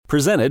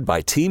Presented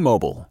by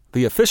T-Mobile,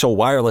 the official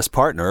wireless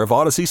partner of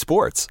Odyssey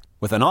Sports.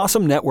 With an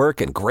awesome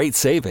network and great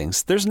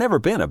savings, there's never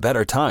been a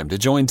better time to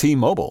join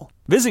T-Mobile.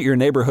 Visit your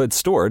neighborhood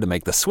store to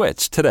make the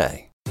switch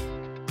today.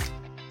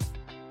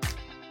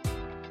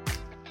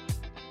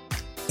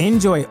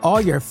 Enjoy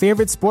all your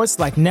favorite sports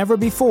like never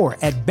before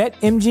at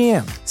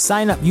BetMGM.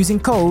 Sign up using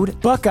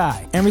code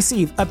Buckeye and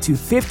receive up to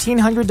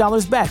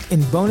 $1,500 back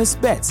in bonus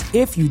bets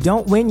if you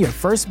don't win your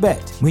first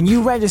bet. When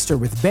you register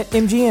with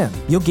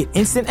BetMGM, you'll get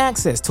instant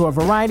access to a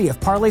variety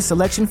of parlay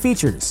selection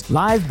features,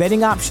 live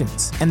betting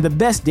options, and the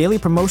best daily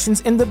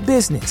promotions in the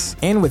business.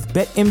 And with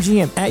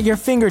BetMGM at your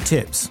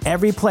fingertips,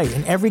 every play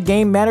and every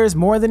game matters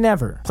more than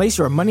ever. Place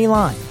your money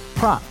line,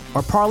 prop,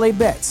 or parlay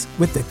bets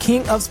with the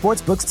king of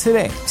sportsbooks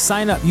today.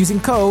 Sign up using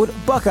code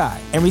Buckeye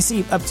and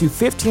receive up to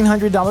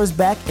 $1,500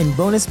 back in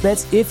bonus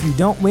bets if you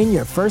don't win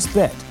your first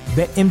bet.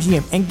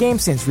 BetMGM and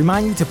GameSense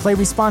remind you to play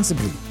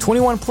responsibly.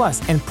 21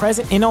 plus and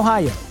present in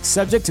Ohio,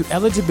 subject to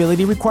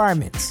eligibility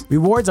requirements.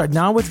 Rewards are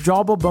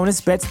non-withdrawable bonus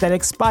bets that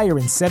expire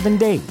in 7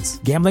 days.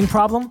 Gambling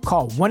problem?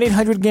 Call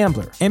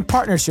 1-800-GAMBLER. In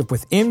partnership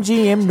with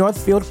MGM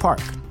Northfield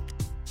Park.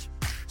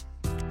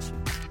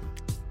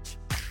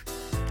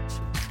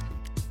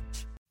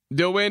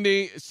 The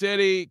Windy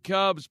City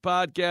Cubs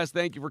podcast.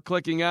 Thank you for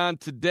clicking on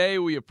today.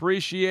 We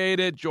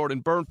appreciate it.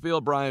 Jordan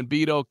Burnfield, Brian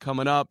Beto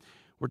coming up.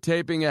 We're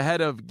taping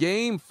ahead of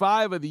Game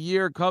 5 of the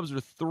year. Cubs are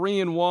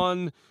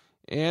 3-1,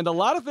 and a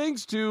lot of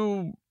things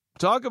to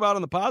talk about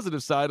on the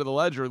positive side of the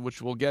ledger,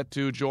 which we'll get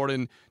to.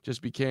 Jordan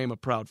just became a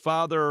proud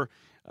father,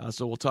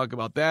 so we'll talk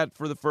about that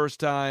for the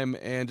first time,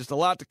 and just a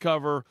lot to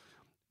cover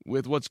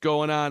with what's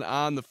going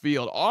on the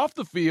field. Off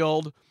the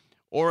field,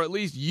 or at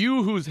least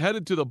you who's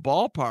headed to the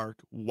ballpark,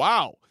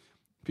 wow.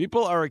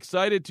 People are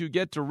excited to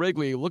get to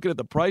Wrigley. Looking at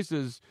the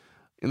prices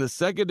in the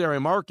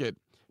secondary market,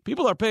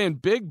 people are paying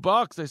big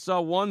bucks. I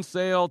saw one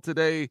sale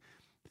today,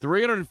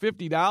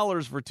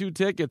 $350 for 2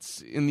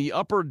 tickets in the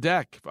upper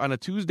deck on a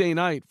Tuesday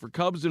night for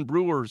Cubs and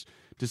Brewers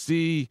to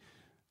see,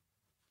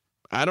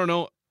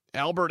 Albert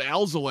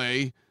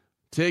Alzolay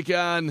take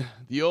on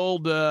the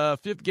old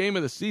 5th game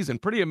of the season.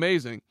 Pretty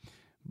amazing.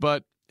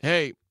 But,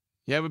 hey,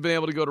 you haven't been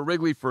able to go to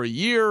Wrigley for a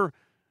year.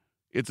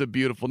 It's a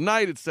beautiful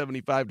night. It's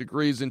 75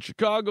 degrees in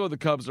Chicago. The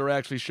Cubs are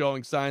actually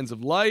showing signs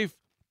of life.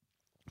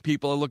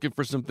 People are looking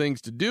for some things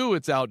to do.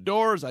 It's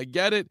outdoors. I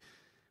get it.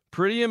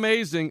 Pretty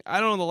amazing. I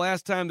don't know the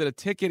last time that a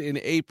ticket in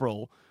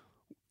April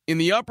in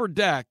the upper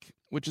deck,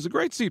 which is a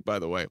great seat, by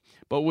the way,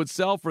 but would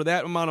sell for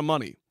that amount of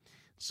money.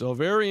 So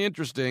very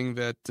interesting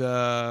that,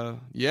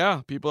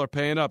 people are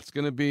paying up. It's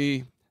going to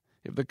be,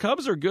 if the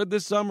Cubs are good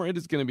this summer, it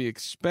is going to be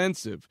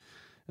expensive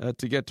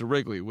to get to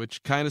Wrigley,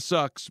 which kind of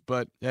sucks,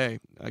 but hey,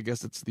 I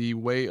guess it's the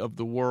way of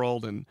the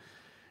world, and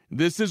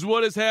this is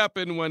what has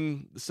happened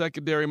when the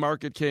secondary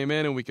market came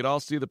in and we could all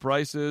see the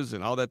prices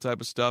and all that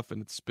type of stuff,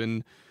 and it's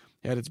been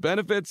had its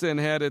benefits and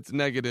had its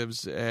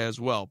negatives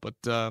as well, but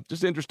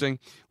just interesting.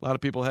 A lot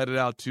of people headed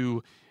out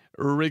to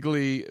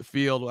Wrigley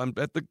Field. I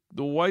bet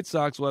the White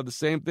Sox will have the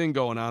same thing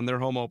going on. Their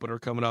home opener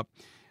coming up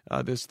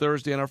this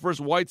Thursday. And our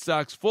first White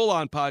Sox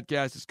full-on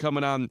podcast is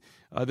coming on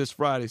this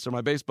Friday. So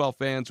my baseball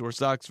fans who are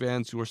Sox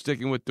fans who are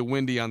sticking with the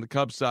Windy on the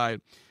Cubs side,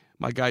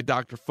 my guy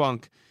Dr.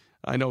 Funk,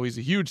 I know he's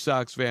a huge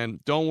Sox fan.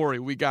 Don't worry,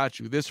 we got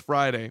you this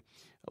Friday.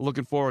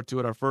 Looking forward to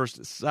it, our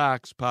first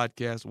Sox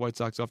podcast. White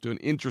Sox off to an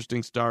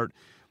interesting start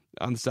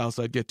on the south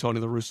side. Get Tony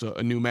La Russa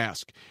a new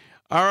mask.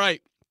 All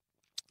right,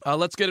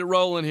 let's get it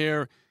rolling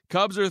here.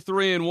 Cubs are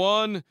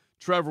 3-1.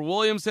 Trevor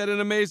Williams had an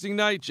amazing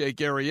night. Jake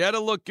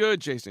Arrieta looked good.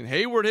 Jason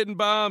Hayward hitting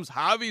bombs.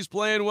 Javi's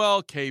playing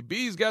well.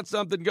 KB's got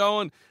something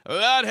going. A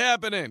lot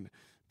happening.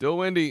 The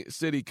Windy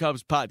City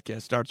Cubs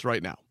podcast starts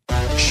right now.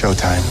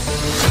 Showtime.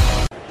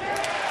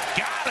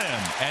 Got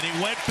him, and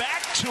he went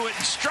back to it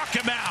and struck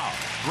him out.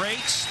 Great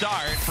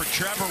start for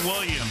Trevor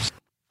Williams.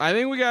 I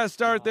think we got to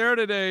start there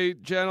today,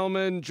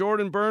 gentlemen.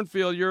 Jordan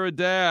Burnfield, you're a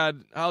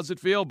dad. How's it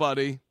feel,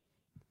 buddy?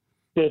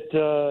 It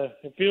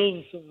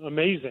feels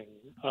amazing.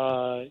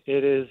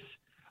 It is.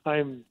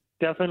 I'm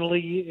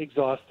definitely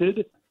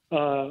exhausted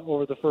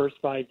over the first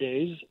 5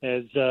 days,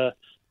 as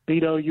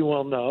Beto, you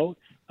well know.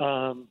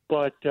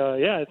 But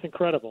it's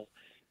incredible,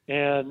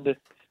 and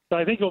so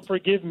I think you'll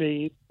forgive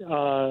me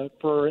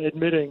for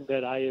admitting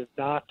that I have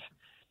not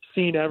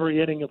seen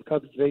every inning of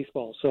Cubs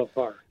baseball so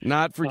far.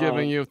 Not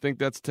forgiving you. Think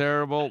that's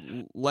terrible.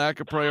 Lack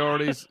of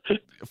priorities.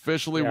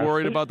 Officially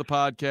worried about the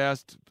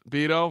podcast.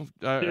 Beto?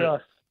 Yeah.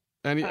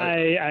 I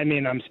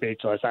mean, I'm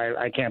speechless.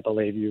 I can't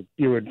believe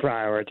you would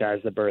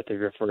prioritize the birth of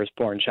your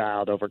firstborn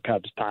child over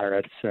Cubs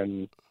Pirates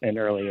in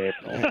early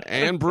April.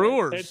 And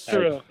Brewers. It's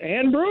true.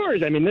 And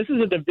Brewers. I mean, this is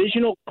a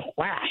divisional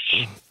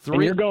clash.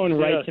 And you're going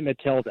right to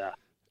Matilda.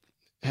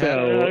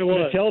 So,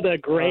 Matilda,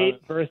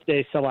 great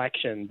birthday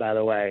selection, by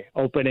the way.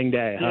 Opening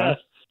day, huh?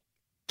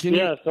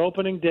 Yes,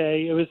 opening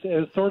day. It was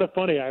sort of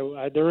funny.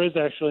 There is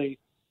actually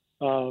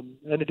an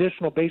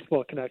additional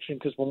baseball connection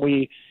because when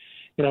we –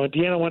 when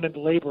Deanna went into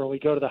labor and we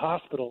go to the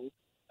hospital,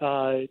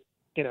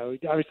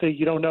 obviously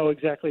you don't know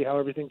exactly how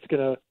everything's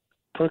going to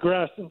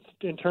progress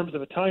in terms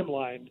of a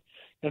timeline.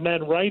 And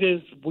then right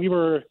as we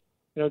were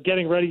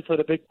getting ready for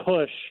the big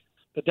push,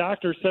 the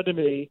doctor said to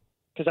me,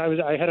 because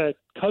I had a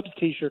Cubs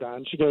T-shirt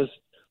on, she goes,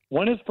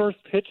 "When is first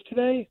pitch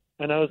today?"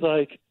 And I was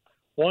like,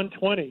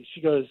 1:20.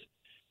 She goes,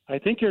 "I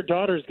think your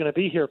daughter's going to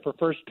be here for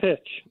first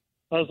pitch."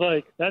 I was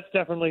like, "That's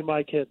definitely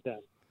my kid then."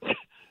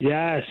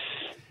 Yes.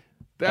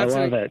 That's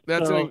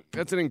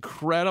an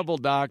incredible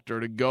doctor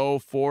to go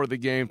for the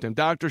game time.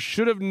 Doctor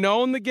should have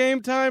known the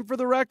game time, for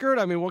the record.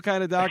 I mean, what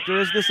kind of doctor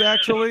is this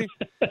actually?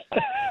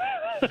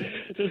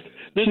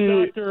 This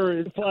doctor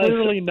is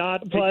clearly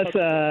not. Plus,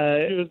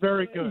 he was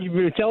very good.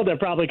 Matilda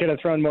probably could have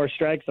thrown more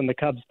strikes than the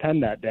Cubs pen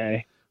that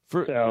day.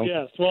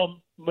 Yes,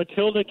 well,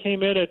 Matilda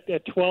came in at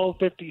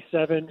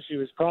 12:57. She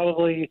was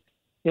probably,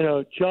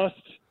 just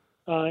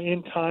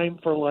in time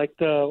for like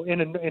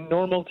in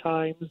normal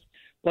times,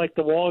 like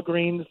the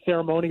Walgreens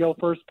ceremonial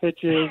first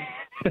pitches,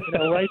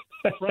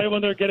 right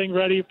when they're getting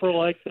ready for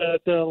like the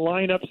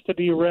lineups to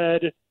be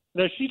read.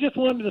 She just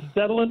wanted to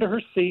settle into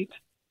her seat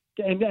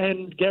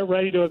and get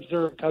ready to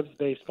observe Cubs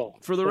baseball.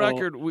 For the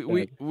record,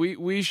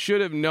 we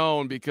should have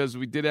known, because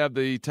we did have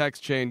the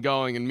text chain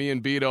going, and me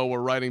and Beto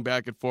were writing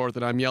back and forth,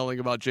 and I'm yelling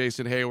about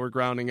Jason Hayward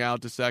grounding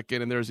out to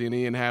second, and there's an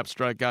Ian Happ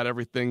strikeout.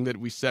 Everything that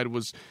we said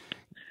was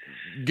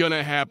going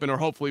to happen, or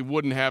hopefully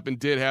wouldn't happen,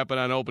 did happen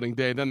on opening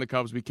day. Then the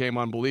Cubs became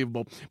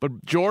unbelievable.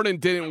 But Jordan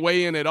didn't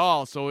weigh in at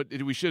all, so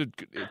we should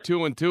have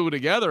 2 and 2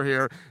 together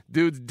here.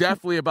 Dude's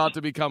definitely about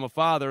to become a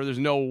father. There's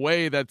no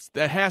way that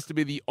has to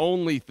be the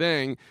only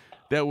thing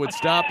that would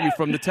stop you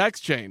from the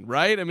text chain,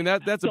 right? I mean,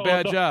 that's a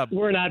bad job.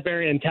 We're not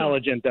very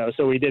intelligent, though,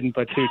 so we didn't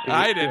put two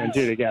and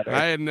two together.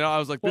 I didn't know. I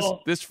was like,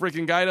 this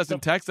freaking guy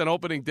doesn't text on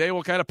opening day.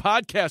 What kind of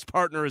podcast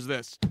partner is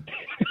this?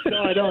 No,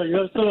 I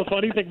know. So the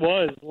funny thing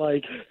was,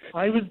 like,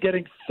 I was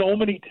getting so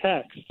many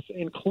texts,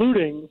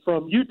 including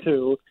from you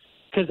two,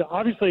 because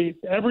obviously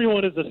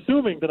everyone is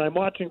assuming that I'm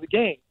watching the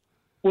game,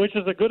 which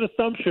is a good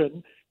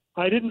assumption.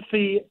 I didn't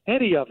see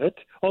any of it,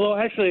 although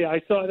actually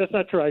that's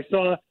not true. I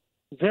saw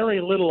very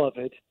little of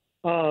it.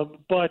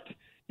 But,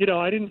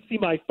 I didn't see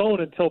my phone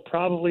until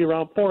probably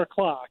around 4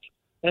 o'clock.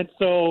 And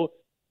so,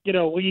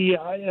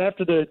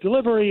 after the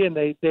delivery and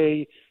they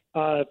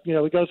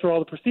we go through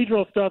all the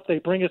procedural stuff, they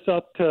bring us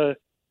up to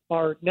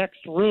our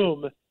next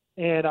room.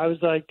 And I was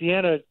like,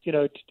 Deanna,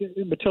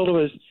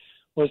 Matilda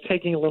was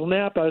taking a little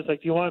nap. I was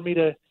like, "Do you want me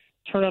to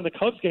turn on the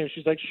Cubs game?"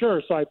 She's like,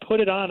 "Sure." So I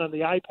put it on the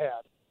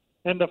iPad.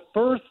 And the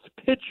first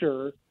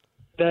pitcher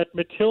that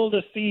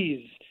Matilda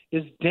sees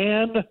is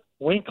Dan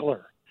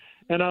Winkler.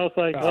 And I was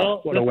like,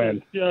 what a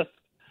win.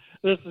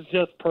 This is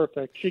just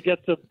perfect. She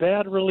gets a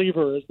bad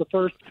reliever as the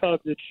first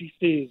Cub that she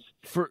sees.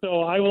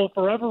 So I will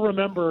forever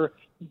remember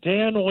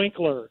Dan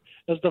Winkler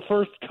as the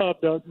first Cub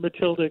that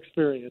Matilda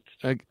experienced.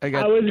 I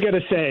was going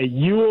to say,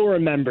 you will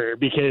remember,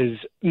 because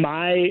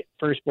my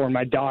firstborn,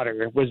 my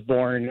daughter, was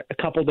born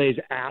a couple days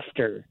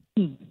after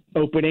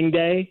opening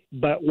day.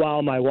 But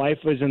while my wife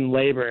was in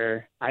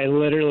labor, I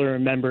literally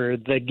remember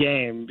the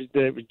game.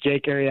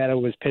 Jake Arrieta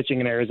was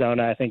pitching in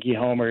Arizona. I think he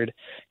homered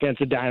against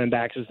the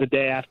Diamondbacks. It was the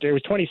day after. It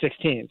was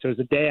 2016. So it was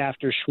the day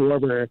after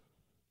Schwarber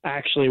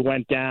actually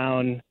went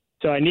down.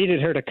 So I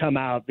needed her to come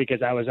out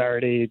because I was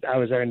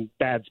in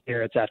bad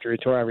spirits after he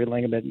tore every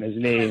ligament in his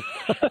knee.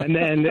 And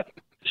then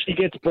she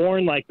gets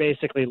born like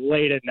basically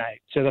late at night.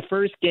 So the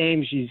first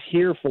game she's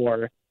here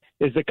for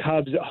is the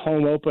Cubs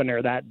home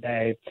opener that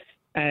day.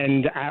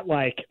 And at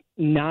like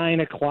 9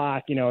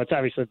 o'clock, it's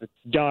obviously it's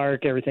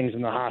dark. Everything's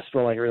in the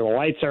hospital. Like the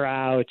lights are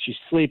out. She's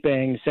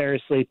sleeping.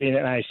 Sarah's sleeping.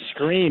 And I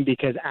scream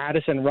because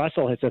Addison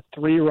Russell hits a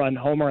 3-run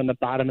homer in the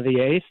bottom of the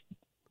 8th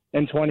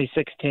in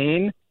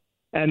 2016.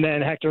 And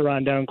then Hector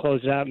Rondon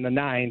closed it out in the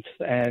 9th,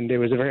 and it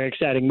was a very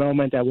exciting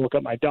moment. I woke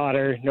up my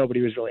daughter.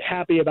 Nobody was really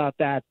happy about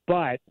that,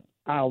 but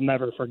I'll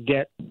never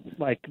forget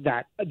like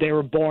that. They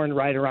were born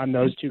right around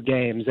those two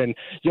games, and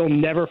you'll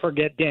never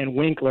forget Dan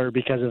Winkler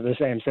because of the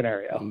same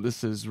scenario.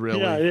 This is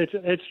really... Yeah,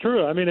 it's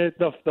true. I mean,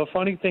 the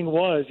funny thing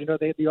was,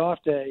 they had the off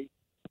day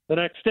the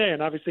next day,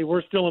 and obviously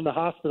we're still in the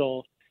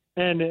hospital,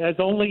 and as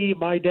only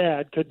my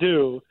dad could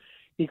do,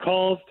 he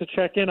calls to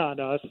check in on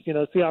us,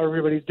 see how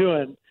everybody's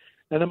doing.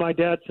 And then my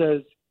dad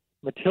says,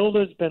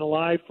 Matilda's been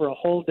alive for a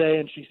whole day,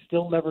 and she's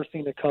still never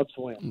seen the Cubs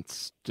win.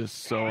 It's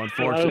just so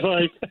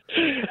unfortunate.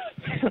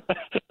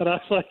 And I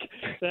was like,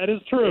 that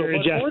is true.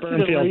 In Jeff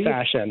Burnfield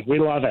fashion. We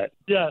love it.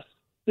 Yes.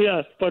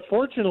 But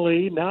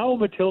fortunately, now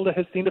Matilda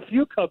has seen a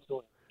few Cubs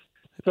win.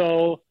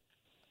 So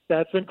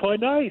that's been quite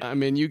nice. I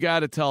mean, you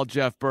got to tell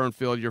Jeff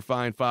Burnfield, your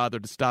fine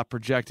father, to stop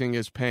projecting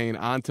his pain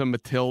onto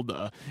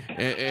Matilda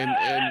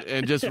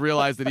and just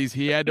realize that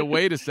he had to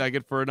wait a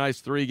second for a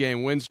nice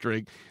 3-game win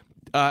streak.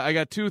 I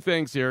got 2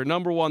 things here.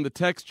 Number one, the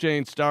text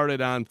chain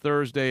started on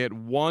Thursday at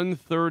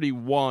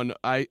 1:31.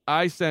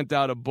 I sent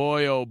out a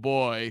boy, oh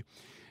boy.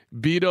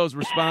 Beto's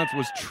response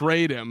was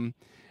trade him.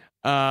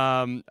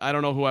 I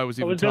don't know who I was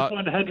even talking.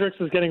 Was this when Hendricks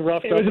was getting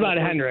roughed up? It was about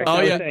Hendricks. Oh,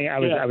 yeah.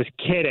 I was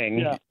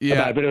kidding.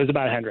 Yeah. But it was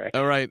about Hendricks.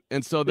 All right.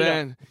 And so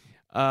then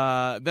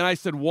I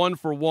said 1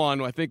 for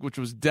 1, I think, which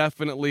was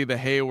definitely the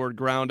Hayward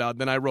ground out.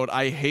 Then I wrote,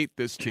 I hate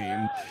this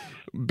team.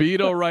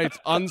 Beto writes,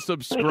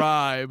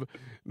 unsubscribe.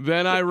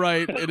 Then I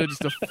write in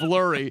just a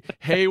flurry,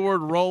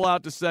 Hayward roll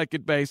out to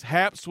second base,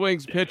 Happ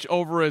swings pitch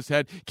over his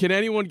head. Can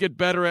anyone get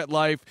better at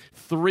life?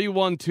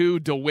 3-1-2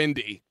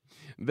 DeWindy.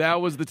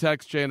 That was the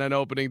text chain on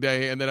opening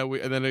day, and then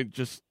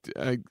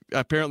I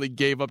apparently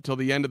gave up till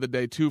the end of the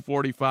day.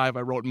 2:45,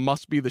 I wrote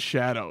 "must be the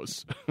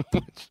Shadows,"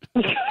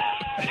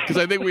 because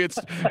I think we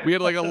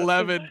had like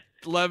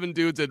 11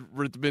 dudes that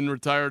had been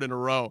retired in a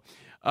row.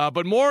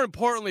 But more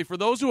importantly, for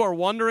those who are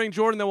wondering,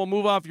 Jordan, then we'll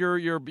move off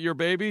your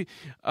baby.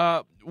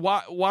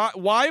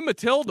 Why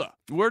Matilda?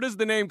 Where does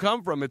the name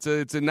come from?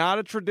 It's not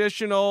a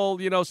traditional,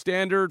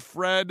 standard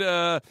Fred,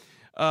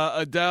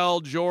 Adele,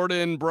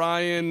 Jordan,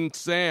 Brian,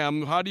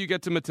 Sam. How do you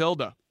get to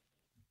Matilda?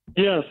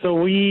 Yeah, so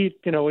we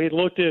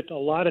looked at a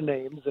lot of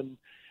names, and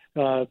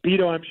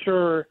Beto, I'm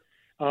sure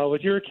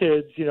with your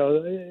kids,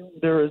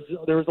 there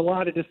was a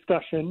lot of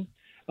discussion.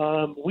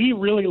 We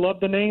really love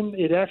the name.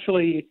 It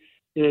actually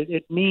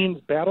it means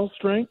battle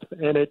strength,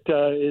 and it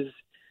is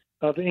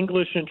of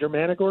English and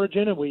Germanic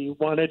origin. And we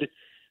wanted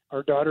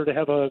our daughter to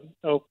have a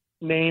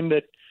name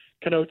that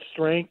connotes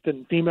strength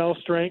and female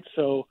strength.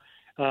 So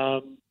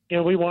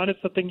we wanted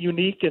something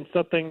unique and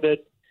something that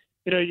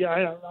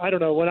I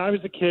don't know. When I was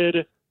a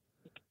kid,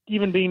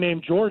 even being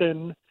named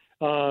Jordan,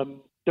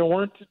 there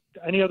weren't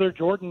any other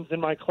Jordans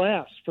in my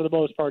class for the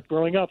most part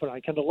growing up, and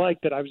I kind of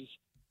liked that I was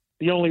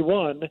the only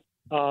one.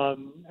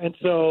 And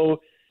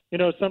so,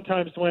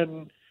 sometimes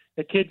when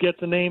a kid gets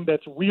a name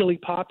that's really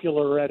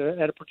popular at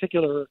a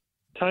particular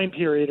time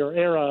period or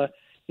era,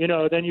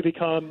 then you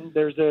become,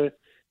 there's a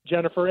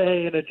Jennifer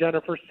A and a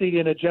Jennifer C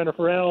and a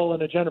Jennifer L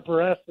and a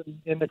Jennifer S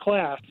in the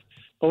class.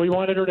 But we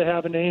wanted her to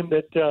have a name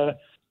that,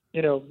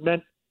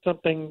 meant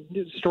something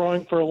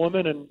strong for a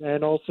woman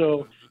and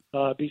also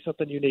be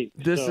something unique.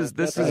 This is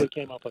how we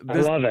came up with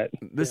I love it.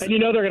 And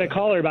they're going to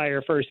call her by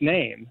her first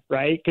name,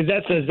 right? Because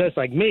that's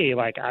like me.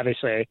 Like,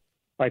 obviously,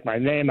 like my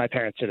name, my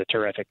parents did a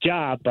terrific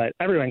job, but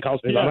everyone calls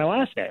me by my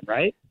last name,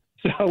 right?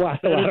 So a lot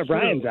of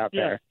Brian's out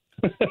there.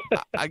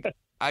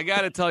 I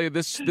got to tell you,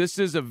 this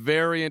is a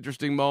very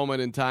interesting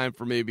moment in time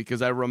for me,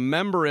 because I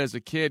remember as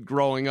a kid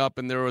growing up,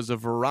 and there was a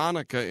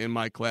Veronica in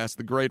my class,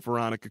 the great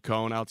Veronica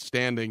Cohn,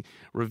 outstanding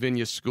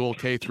Ravinia School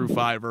K through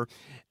 5er.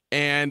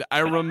 And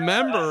I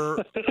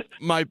remember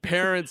my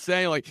parents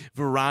saying, like,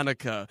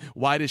 Veronica,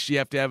 why does she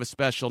have to have a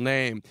special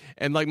name?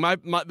 And like my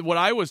what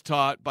I was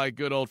taught by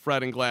good old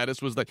Fred and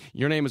Gladys was like,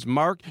 your name is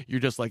Mark,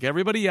 you're just like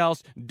everybody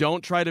else,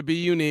 don't try to be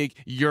unique,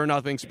 you're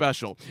nothing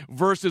special.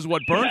 Versus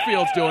what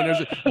Burnfield's doing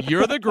is,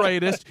 you're the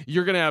greatest,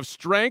 you're going to have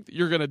strength,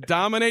 you're going to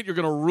dominate, you're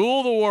going to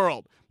rule the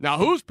world. Now,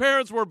 whose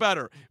parents were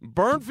better,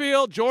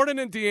 Burnfield, Jordan,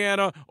 and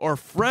Deanna, or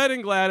Fred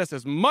and Gladys?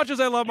 As much as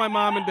I love my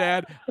mom and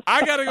dad,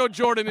 I got to go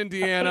Jordan and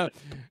Deanna,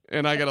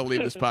 and I got to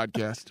leave this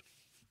podcast.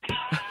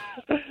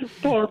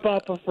 Poor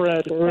Papa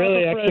Fred. We're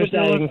really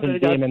exercising some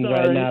demons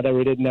right now that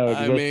we didn't know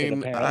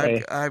existed. I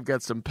mean, I've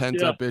got some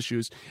pent-up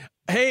issues.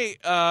 Hey,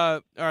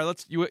 all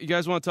right, you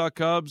guys want to talk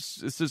Cubs?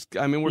 This is,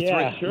 we're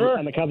three. Sure.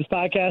 On the Cubs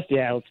podcast?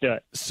 Yeah, let's do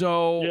it.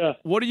 So,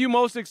 What are you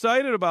most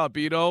excited about,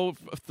 Beto?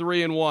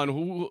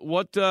 3-1.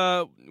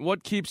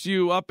 What keeps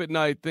you up at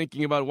night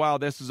thinking about, wow,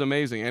 this is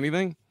amazing?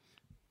 Anything?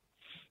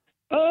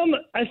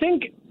 I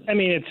think,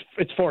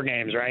 it's 4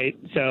 games, right?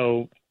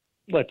 So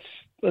let's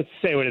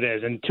say what it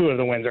is, and 2 of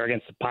the wins are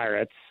against the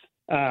Pirates.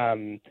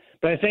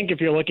 But I think if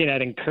you're looking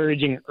at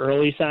encouraging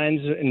early signs,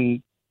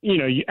 and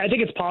I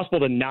think it's possible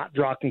to not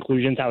draw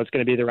conclusions how it's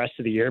going to be the rest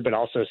of the year, but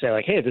also say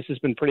like, hey, this has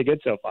been pretty good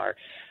so far.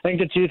 I think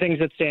the 2 things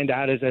that stand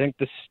out is I think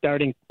the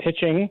starting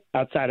pitching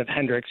outside of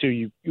Hendricks, who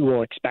you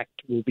will expect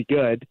will be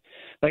good.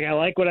 Like, I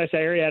like what I say.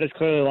 Arrieta's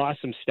clearly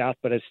lost some stuff,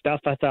 but his stuff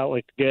I thought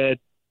looked good.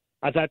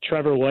 I thought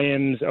Trevor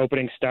Williams'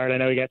 opening start, I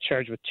know he got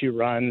charged with 2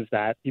 runs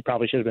that he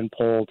probably should have been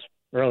pulled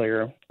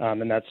earlier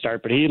in that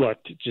start, but he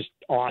looked just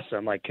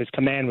awesome. Like, his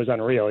command was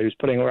unreal. He was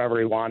putting wherever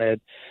he wanted.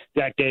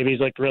 Zach Davies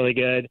looked really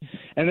good.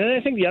 And then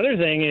I think the other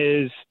thing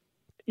is,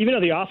 even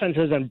though the offense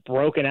hasn't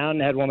broken out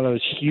and had one of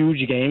those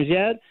huge games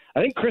yet,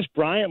 I think Chris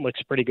Bryant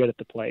looks pretty good at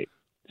the plate.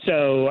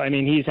 So,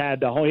 he had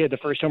the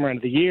first home run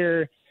of the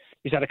year.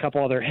 He's had a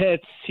couple other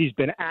hits. He's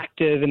been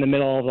active in the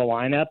middle of the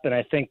lineup, and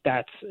I think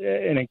that's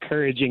an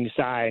encouraging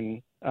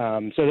sign.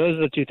 So those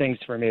are the 2 things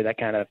for me that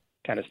kind of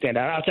stand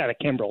out, outside of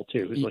Kimbrel,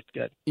 too, who's looked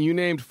good. You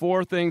named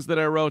 4 things that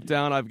I wrote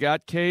down. I've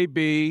got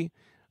KB.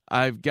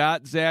 I've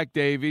got Zach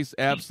Davies.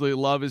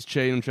 Absolutely love his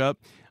changeup.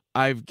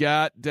 I've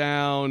got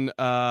down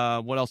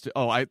what else?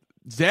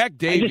 Zach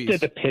Davies. I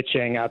just did the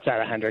pitching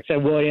outside of Hendricks. I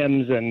had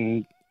Williams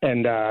and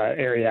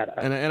Arrieta.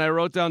 And I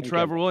wrote down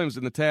Trevor Williams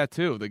in the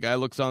tattoo. The guy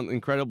looks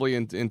incredibly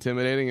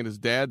intimidating, and his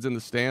dad's in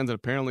the stands, and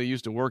apparently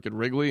used to work at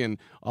Wrigley, and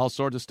all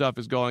sorts of stuff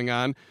is going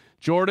on.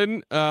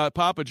 Jordan,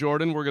 Papa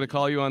Jordan, we're going to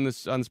call you on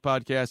this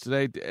podcast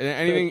today.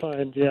 Anything? That's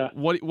fine, yeah.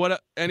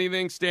 What?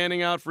 Anything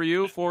standing out for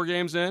you? 4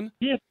 games in?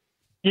 Yeah.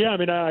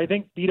 I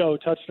think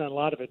Beto touched on a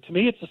lot of it. To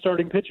me, it's the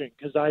starting pitching,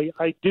 because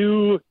I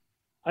do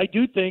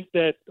think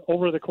that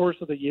over the course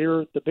of the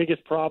year, the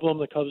biggest problem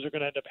the Cubs are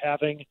going to end up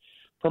having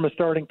from a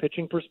starting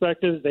pitching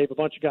perspective is they have a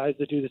bunch of guys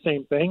that do the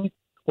same thing,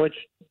 which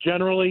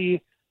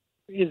generally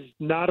is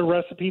not a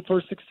recipe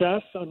for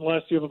success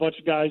unless you have a bunch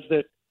of guys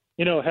that,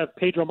 have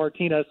Pedro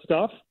Martinez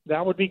stuff.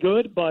 That would be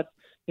good. But,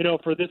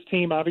 for this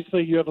team,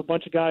 obviously you have a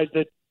bunch of guys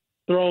that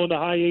throw in the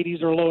high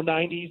 80s or low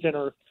 90s and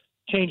are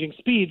changing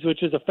speeds,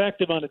 which is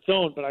effective on its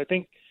own. But I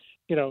think,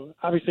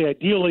 obviously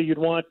ideally you'd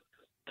want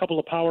a couple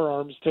of power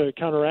arms to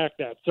counteract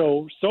that.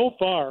 So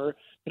far,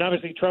 and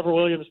obviously Trevor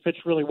Williams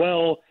pitched really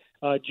well.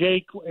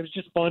 Jake, it was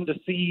just fun to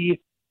see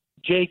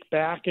Jake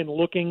back and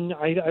looking,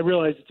 I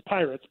realize it's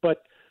Pirates,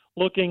 but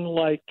looking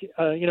like,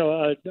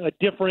 a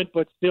different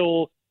but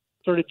still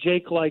sort of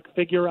Jake-like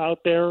figure out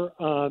there.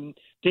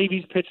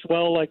 Davies pitched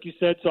well, like you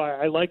said, so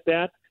I like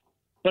that.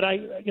 But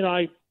I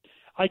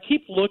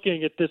keep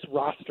looking at this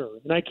roster,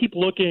 and I keep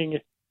looking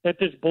at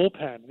this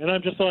bullpen, and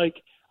I'm just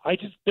like,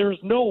 there's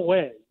no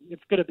way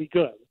it's going to be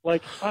good.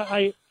 Like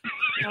I'm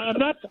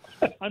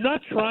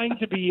not trying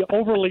to be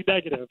overly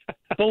negative,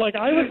 but like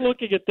I was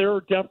looking at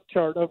their depth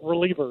chart of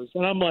relievers,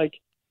 and I'm like,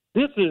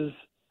 this is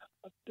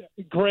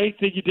great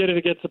that you did it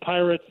against the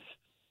Pirates.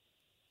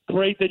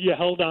 Great that you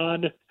held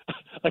on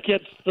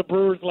against the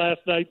Brewers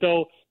last night,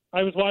 though.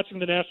 I was watching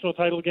the national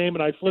title game,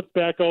 and I flipped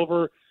back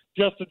over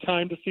just in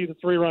time to see the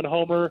 3-run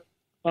homer.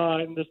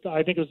 And this,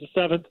 I think it was the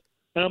 7th.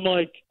 And I'm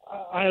like,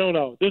 I don't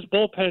know. This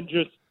bullpen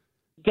just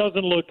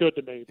doesn't look good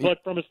to me. But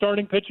from a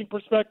starting pitching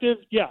perspective,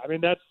 yeah, I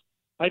mean, that's,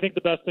 I think,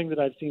 the best thing that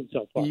I've seen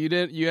so far.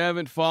 You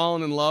haven't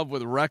fallen in love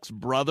with Rex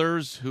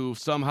Brothers, who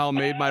somehow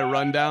made my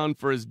rundown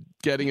for his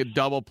getting a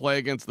double play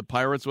against the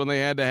Pirates when they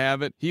had to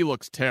have it. He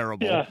looks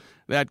terrible. Yeah.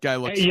 That guy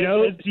looks. Speaking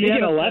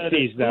of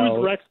lefties,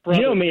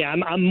 though, me,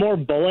 I'm more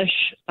bullish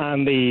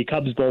on the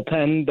Cubs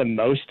bullpen than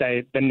most.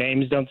 The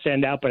names don't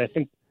stand out, but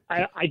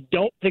I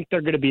don't think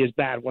they're going to be as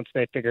bad once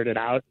they figured it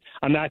out.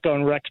 I'm not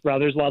going Rex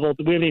Brothers level.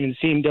 We haven't even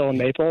seen Dylan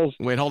Maples.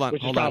 Wait, hold on.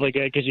 Which is probably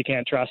good because you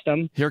can't trust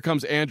him. Here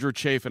comes Andrew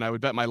Chafin. I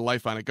would bet my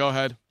life on it. Go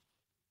ahead.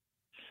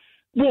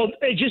 Well,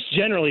 just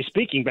generally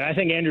speaking, but I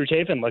think Andrew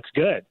Chafin looks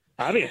good,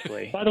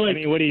 obviously. By the way, I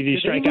mean, what did he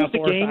strike out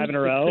 4 or 5 in a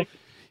row?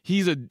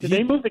 Did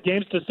they move the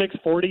games to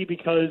 6:40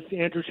 because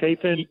Andrew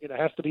Chafin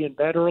has to be in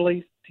bed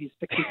early? He's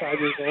 65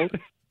 years old.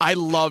 I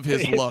love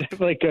his look. It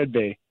definitely could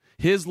be.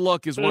 His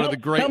look is one of the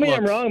great Tell me looks.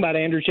 I'm wrong about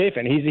Andrew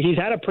Chafin. He's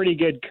had a pretty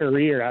good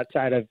career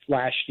outside of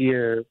last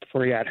year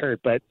before he got hurt,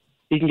 but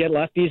he can get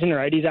lefties and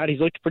righties out. He's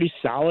looked pretty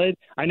solid.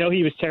 I know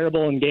he was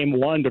terrible in Game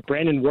 1, but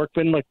Brandon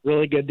Workman looked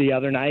really good the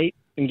other night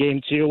in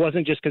Game 2. It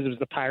wasn't just because it was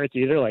the Pirates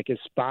either. Like, his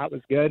spot was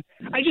good.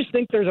 I just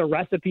think there's a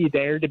recipe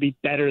there to be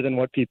better than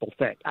what people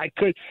think.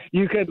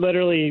 You could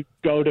literally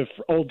go to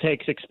Old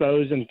Takes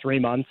Exposed in 3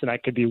 months, and I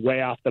could be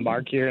way off the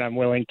mark here, and I'm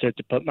willing to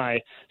put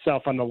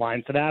myself on the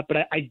line for that.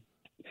 But I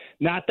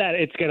not that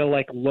it's going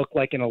to look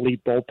like an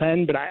elite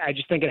bullpen, but I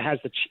just think it has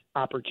the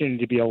opportunity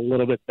to be a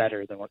little bit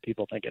better than what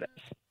people think it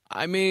is.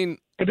 I mean,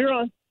 could be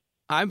wrong.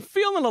 I'm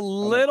feeling a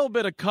little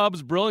bit of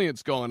Cubs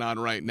brilliance going on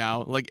right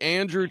now. Like,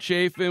 Andrew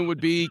Chafin would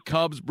be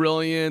Cubs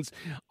brilliance,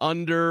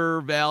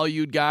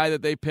 undervalued guy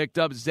that they picked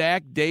up.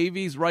 Zach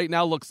Davies right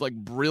now looks like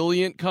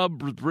brilliant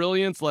Cubs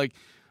brilliance. Like,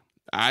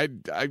 I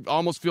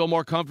almost feel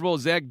more comfortable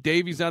with Zach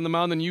Davies on the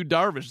mound than Yu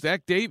Darvish.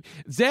 Zach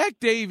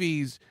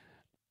Davies.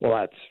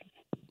 Well,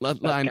 that's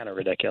kind of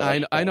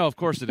ridiculous. I know, of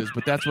course it is,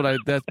 but that's what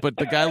but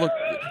the guy looked.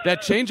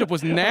 That changeup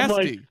was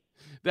nasty.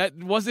 That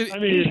wasn't. I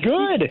mean, he's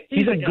good.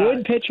 He's a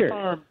good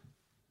pitcher.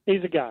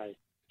 He's a guy.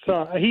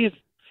 So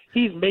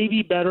he's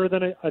maybe better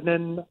than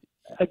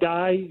a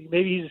guy.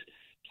 Maybe he's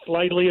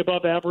slightly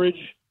above average.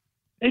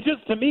 It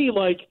just, to me,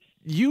 like,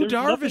 Yu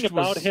Darvish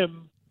about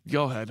him.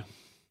 Go ahead.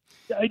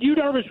 Yu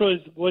Darvish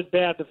was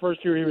bad the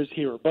first year he was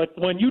here, but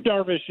when Yu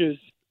Darvish is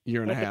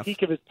year and at a half the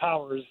peak of his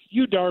powers,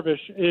 Yu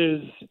Darvish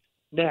is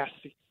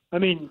nasty. I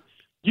mean,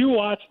 you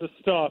watch the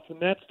stuff,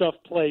 and that stuff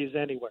plays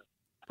anywhere.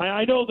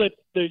 I know that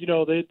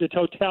the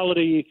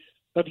totality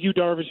of Yu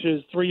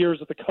Darvish's 3 years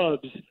with the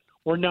Cubs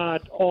were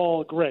not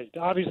all great.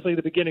 Obviously,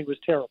 the beginning was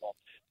terrible,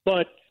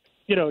 but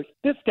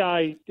this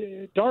guy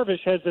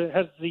Darvish has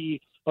the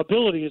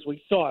ability, as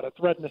we saw, to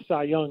threaten the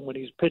Cy Young when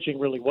he's pitching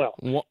really well.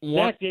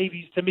 Zach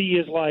Davies, to me,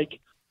 is like,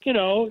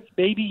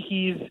 maybe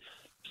he's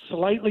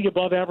slightly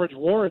above average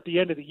WAR at the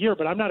end of the year,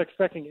 but I'm not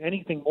expecting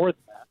anything more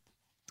than that.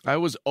 I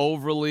was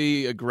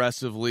overly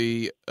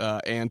aggressively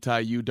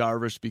anti-Yu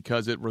Darvish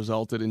because it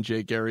resulted in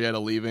Jake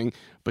Arrieta leaving.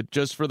 But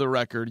just for the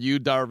record, Yu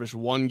Darvish,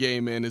 1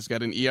 game in, has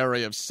got an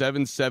ERA of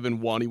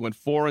 7.71. He went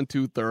 4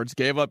 2/3,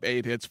 gave up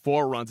 8 hits,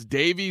 4 runs.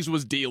 Davies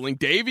was dealing.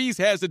 Davies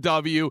has a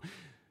W.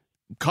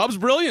 Cubs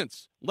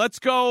brilliance. Let's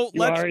go.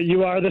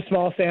 You are the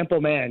small sample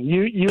man.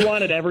 You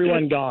wanted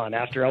everyone gone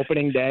after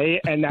opening day,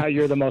 and now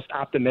you're the most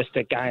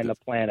optimistic guy on the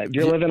planet.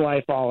 You're living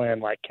life all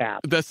in like Cap.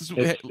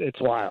 It's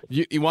wild.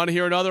 You want to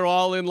hear another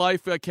all in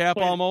life Cap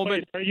all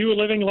moment? Are you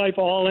living life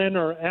all in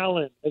or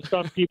Allen, as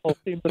some people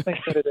seem to think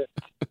that it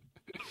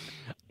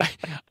is?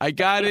 I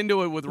got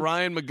into it with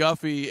Ryan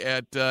McGuffey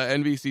at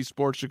NBC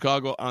Sports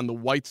Chicago on the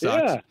White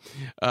Sox. Yeah,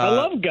 I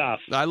love Goff.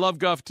 I love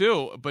Goff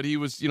too, but he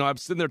was, I'm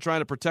sitting there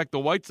trying to protect the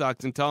White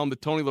Sox and tell him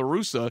that Tony La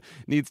Russa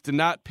needs to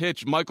not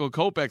pitch Michael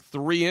Kopech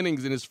 3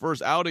 innings in his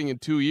first outing in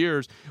 2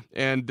 years.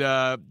 And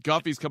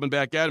Guffey's coming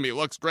back at me. It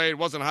looks great. It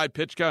wasn't a high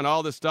pitch count,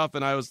 all this stuff.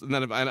 And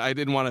I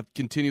didn't want to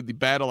continue the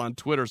battle on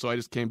Twitter, so I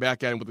just came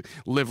back at him with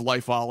 "Live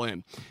Life All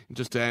In"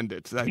 just to end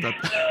it. So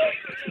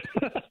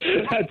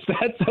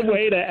That's a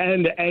way to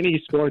end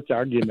any sports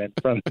argument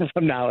from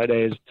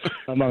nowadays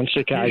among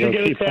Chicago you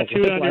get people. A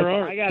tattooed on your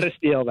arm. I got to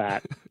steal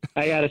that.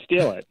 I got to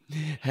steal it.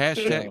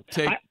 Hashtag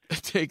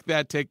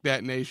take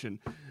that nation.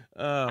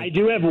 I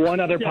do have one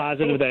other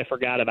positive that I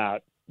forgot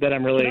about that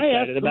I'm really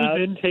excited about.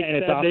 Take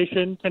That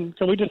Nation. Can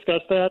we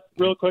discuss that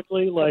real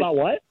quily? About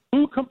what?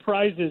 Who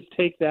comprises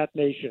Take That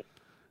Nation?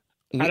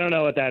 I don't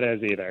know what that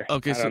is either.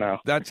 Okay, I don't know.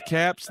 That's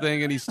Cap's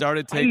thing, and he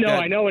started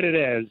I know what it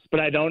is, but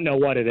I don't know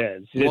what it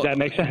is. Does that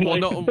make sense? Well,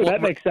 no,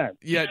 that makes sense.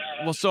 Yeah.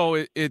 Well,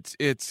 so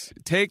it's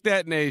Take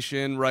That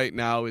Nation right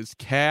now is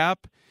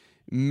Cap,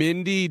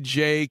 Mindy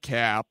J.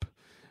 Cap.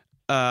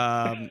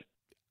 I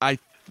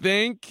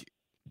think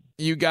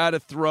you got to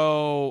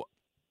throw.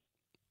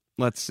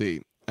 Let's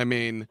see. I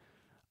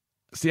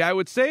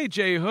would say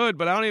Jay Hood,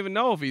 but I don't even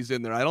know if he's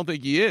in there. I don't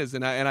think he is,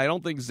 and I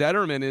don't think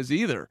Zetterman is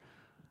either.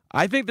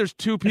 I think there's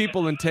 2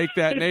 people in Take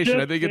That Nation.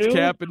 I think it's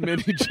Cap and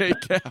Mindy J.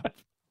 Cap.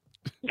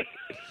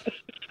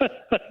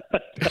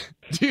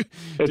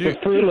 It's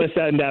a fruitless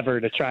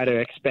endeavor to try to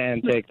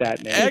expand Take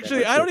That Nation.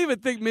 Actually, I don't even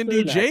think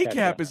Mindy J.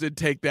 Cap is in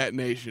Take That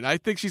Nation. I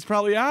think she's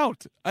probably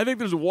out. I think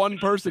there's one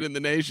person in the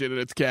nation,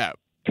 and it's Cap.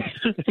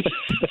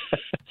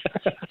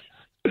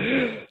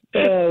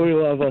 Oh, we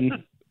love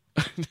them.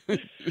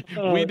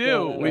 We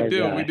do.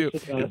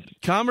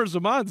 Kamer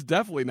Zaman's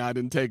definitely not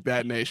in Take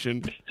That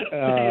Nation.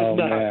 Oh,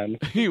 man.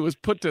 He was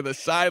put to the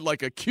side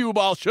like a cue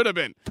ball should have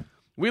been.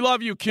 We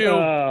love you, Q.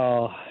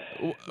 Oh,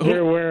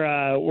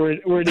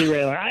 we're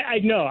derailing. I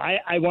know.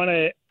 I want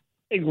to.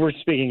 We're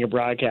speaking of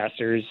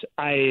broadcasters.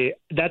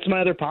 That's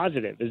my other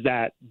positive is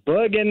that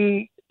Boog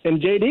and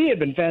JD have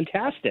been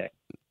fantastic.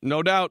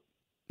 No doubt.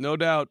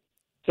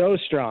 So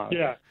strong.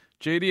 Yeah.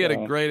 JD had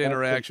a great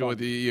interaction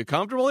with you. You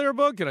comfortable here,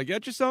 Boog? Can I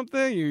get you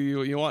something?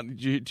 You want?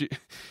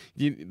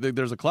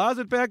 There's a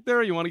closet back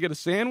there. You want to get a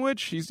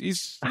sandwich?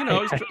 He's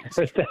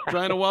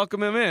trying to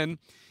welcome him in.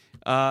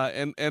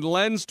 And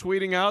Len's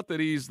tweeting out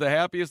that he's the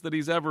happiest that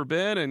he's ever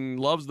been and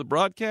loves the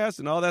broadcast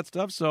and all that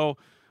stuff. So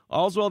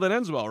all's well that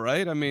ends well,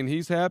 right?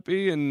 He's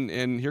happy,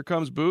 and here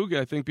comes Boog.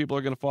 I think people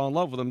are going to fall in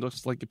love with him,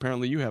 just like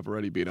apparently you have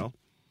already, Bino.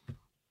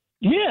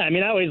 Yeah,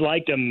 I always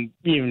liked him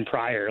even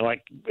prior.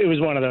 Like, it was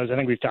one of those, I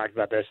think we've talked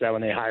about this, that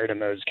when they hired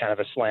him, it was kind of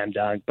a slam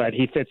dunk. But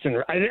he fits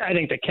in. I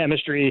think the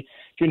chemistry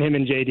between him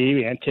and JD,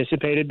 we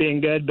anticipated being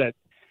good, but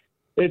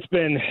it's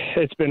been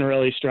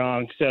really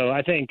strong. So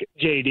I think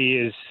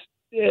JD is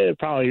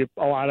probably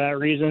a lot of that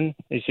reason.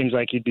 He seems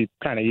like he'd be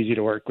kind of easy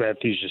to work with.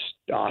 He's just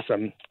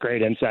awesome.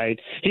 Great insight.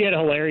 He had a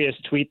hilarious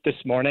tweet this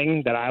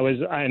morning that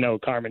I know,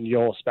 Carmen,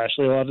 you'll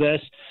especially love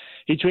this.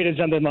 He tweeted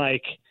something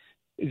like,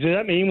 does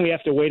that mean we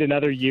have to wait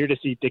another year to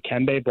see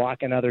Dikembe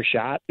block another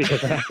shot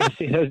because we're not going to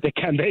see those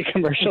Dikembe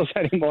commercials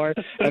anymore?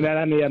 And then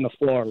I'm on the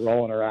floor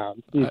rolling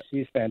around.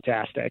 He's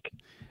fantastic.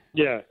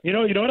 Yeah. You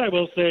know what I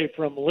will say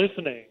from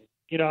listening,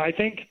 I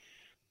think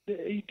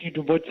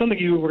what something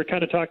you were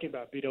kind of talking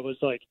about, Vito, was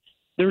like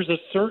there's a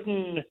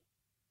certain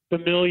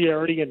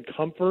familiarity and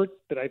comfort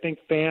that I think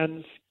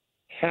fans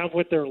have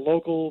with their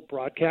local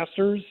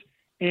broadcasters,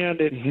 and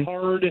it's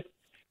hard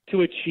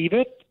to achieve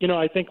it.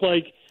 I think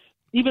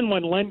even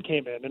when Len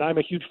came in, and I'm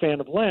a huge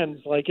fan of Len's,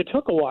 it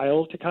took a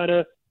while to kind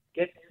of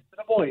get used to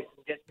the voice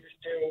and get used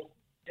to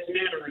his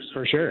manners.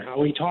 For sure.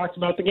 How he talked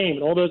about the game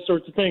and all those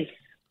sorts of things.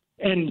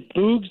 And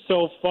Boog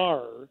so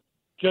far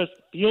just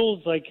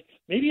feels like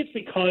maybe it's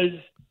because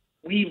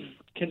we've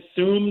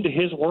consumed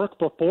his work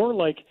before.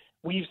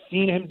 We've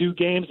seen him do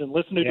games and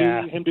listened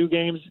to him do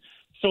games.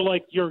 So,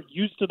 you're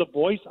used to the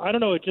voice. I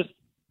don't know.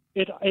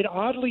 It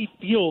oddly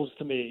feels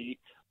to me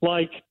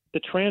like the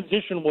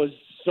transition was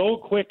so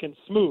quick and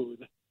smooth,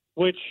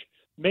 which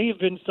may have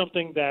been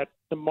something that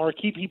the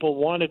marquee people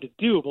wanted to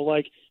do. But,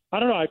 I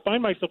don't know. I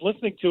find myself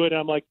listening to it, and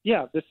I'm like,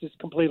 yeah, this is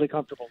completely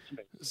comfortable to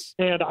me.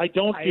 And I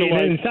don't feel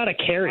it's not a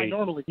carry. I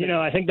normally think.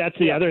 I think that's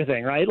the other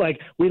thing, right?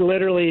 We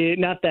literally,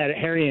 not that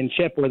Harry and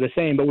Chip were the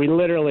same, but we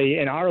literally,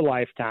 in our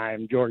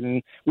lifetime,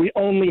 Jordan, we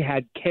only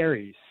had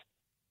carries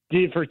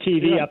for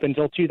TV up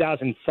until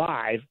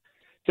 2005.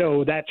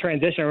 So that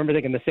transition, I remember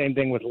thinking the same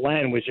thing with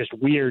Len, was just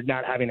weird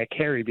not having a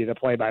carry be the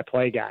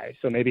play-by-play guy.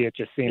 So maybe it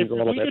just seems a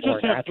little bit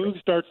more natural. If we could just have Boog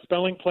start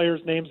spelling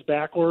players' names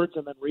backwards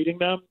and then reading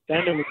them, then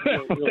it would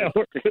be really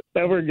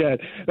that were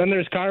good. Then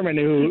there's Carmen,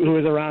 who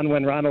was around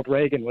when Ronald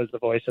Reagan was the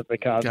voice of the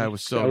Cubs. Guy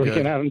was so good. We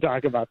can have him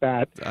talk about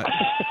that.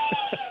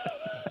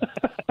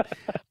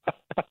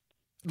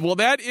 Well,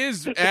 that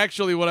is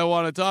actually what I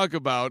want to talk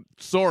about,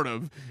 sort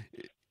of.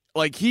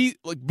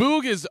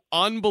 Boog is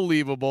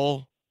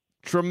unbelievable.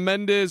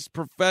 Tremendous,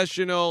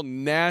 professional,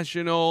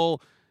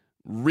 national,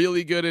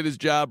 really good at his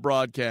job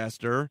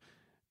broadcaster.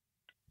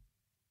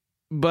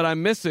 but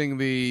I'm missing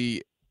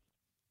the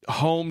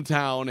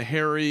hometown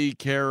Harry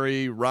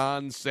Carey,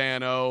 Ron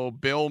Santo,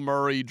 Bill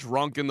Murray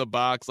drunk in the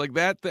box like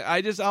that.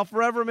 I'll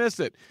forever miss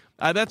it.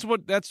 That's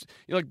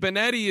like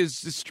Benetti is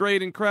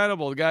straight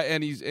incredible, the guy,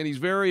 and he's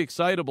very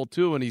excitable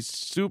too, and he's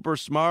super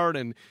smart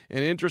and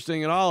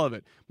interesting and all of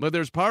it. But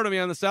there's part of me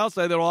on the South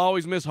Side that will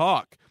always miss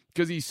Hawk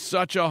because he's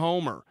such a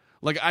homer.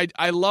 Like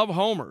I love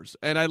homers,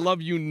 and I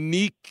love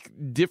unique,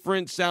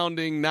 different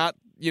sounding, not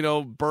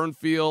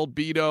Burnfield,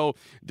 Beto,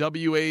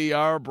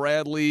 WAER,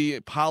 Bradley,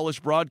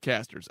 polished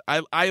broadcasters.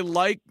 I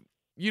like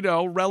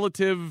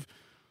relative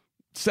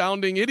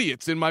sounding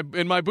idiots in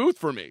my booth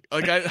for me.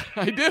 Like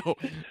I do.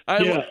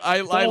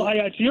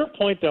 To your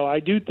point though,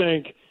 I do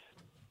think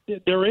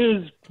there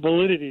is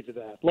validity to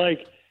that.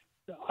 Like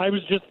I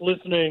was just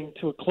listening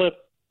to a clip.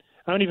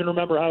 I don't even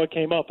remember how it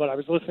came up, but I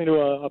was listening to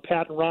a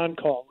Pat and Ron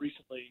call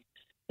recently,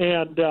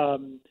 and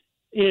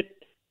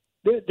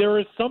there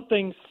is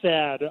something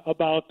sad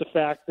about the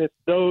fact that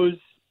those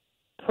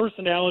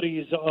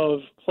personalities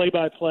of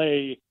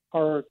play-by-play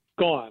are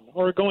gone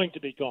or are going to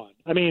be gone.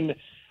 I mean,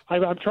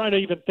 I'm trying to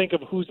even think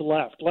of who's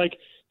left. Like,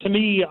 to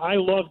me, I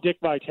love Dick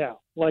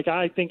Vitale. Like,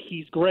 I think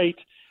he's great.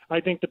 I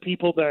think the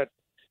people that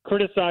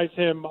criticize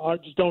him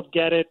just don't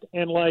get it.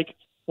 And, like,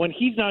 when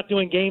he's not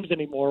doing games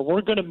anymore,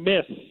 we're going to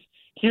miss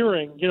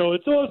hearing,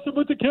 it's awesome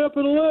with the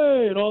capital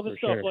A and all this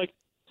stuff. Sure. Like,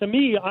 to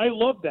me, I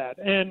love that.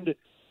 And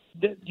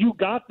you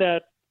got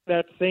that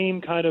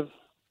same kind of,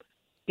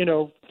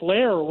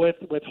 flair with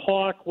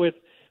Hawk, with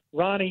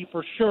Ronnie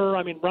for sure.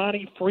 I mean,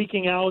 Ronnie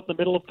freaking out in the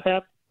middle of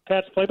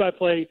Pat's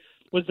play-by-play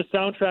was the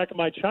soundtrack of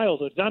my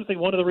childhood. It's honestly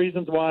one of the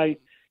reasons why,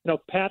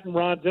 Pat and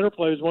Ron's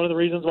interplay was one of the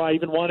reasons why I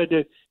even wanted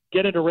to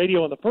get into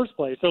radio in the first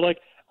place. So, like,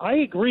 I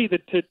agree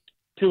that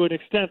to an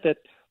extent that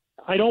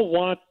I don't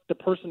want the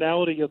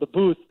personality of the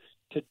booth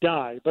to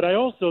die. But I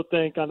also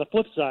think on the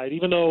flip side,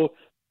 even though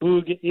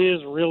Boog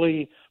is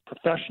really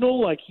professional,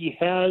 like he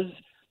has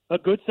a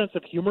good sense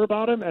of humor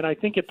about him, and I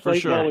think it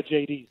plays well with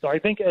JD. So I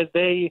think as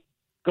they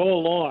go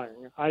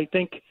along, I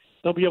think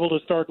they'll be able to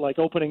start like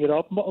opening it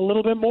up a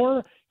little bit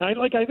more. And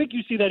I think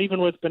you see that even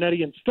with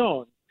Benetti and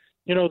Stone.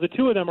 The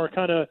two of them are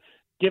kind of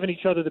giving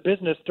each other the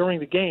business during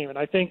the game, and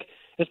I think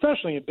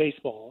especially in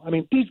baseball, I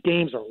mean these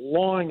games are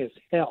long as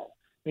hell,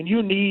 and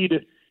you need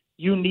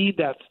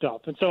that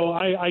stuff. And so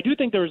I do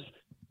think there's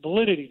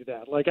validity to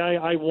that. Like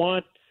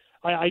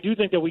I do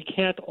think that we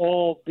can't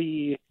all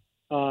be,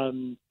 as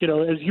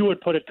you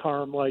would put it,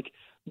 Carm, like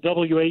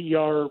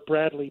WAER,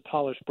 Bradley,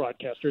 polished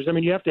broadcasters. I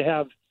mean, you have to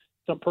have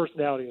some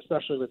personality,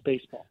 especially with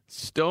baseball.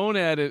 Stone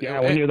added.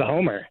 Yeah, when you're the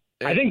homer.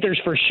 I think there's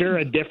for sure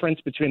a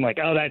difference between like,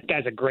 oh, that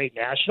guy's a great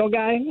national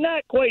guy.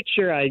 Not quite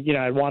sure I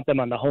want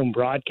them on the home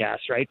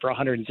broadcast, right, for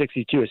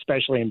 162,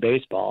 especially in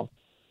baseball,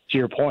 to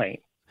your point.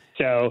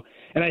 So,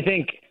 and I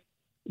think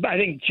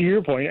to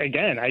your point,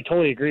 again, I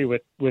totally agree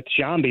with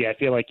Shambi. I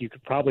feel like you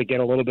could probably get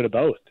a little bit of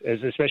both,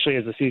 especially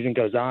as the season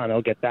goes on.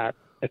 They'll get that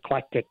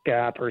eclectic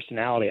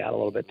personality out a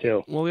little bit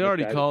too. Well, he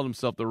already called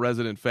himself the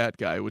resident fat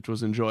guy, which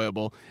was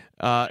enjoyable.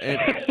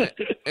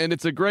 And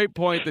it's a great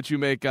point that you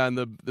make on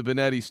the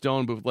Benetti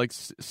Stone booth. Like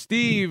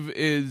Steve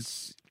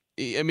is,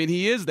 I mean,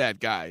 he is that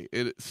guy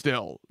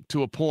still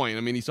to a point.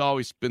 I mean, he's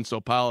always been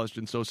so polished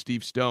and so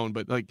Steve Stone,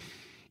 but like,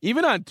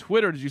 even on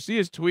Twitter, did you see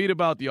his tweet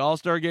about the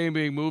All-Star game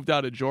being moved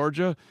out of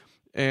Georgia?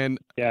 And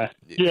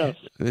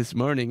this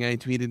morning I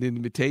tweeted an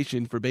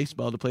invitation for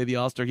baseball to play the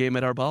All-Star game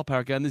at our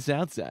ballpark on the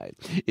South Side.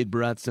 It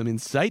brought some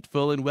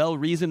insightful and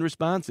well-reasoned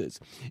responses.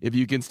 If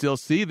you can still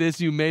see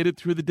this, you made it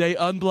through the day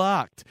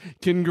unblocked.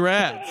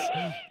 Congrats.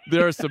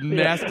 There are some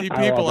nasty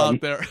people out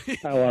there.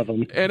 I love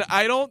them. And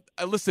I don't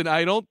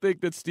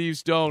think that Steve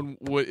Stone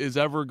is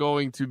ever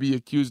going to be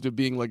accused of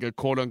being like a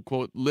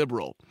quote-unquote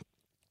liberal.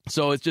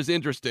 So it's just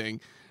interesting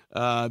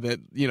that,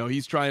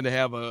 he's trying to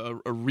have a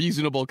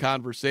reasonable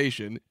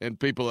conversation, and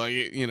people,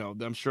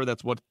 I'm sure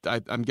that's what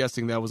I'm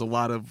guessing that was a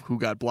lot of who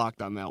got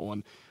blocked on that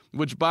one,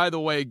 which, by the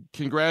way,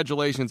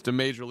 congratulations to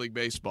Major League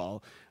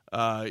Baseball.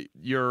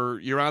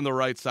 You're on the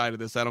right side of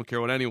this. I don't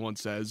care what anyone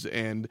says.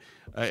 And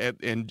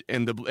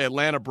the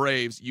Atlanta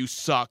Braves, you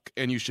suck,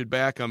 and you should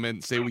back them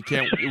and say we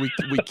can't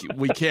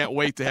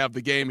wait to have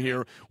the game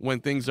here when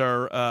things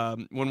are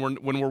when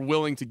we're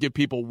willing to give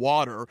people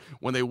water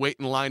when they wait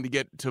in line to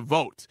get to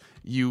vote.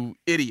 You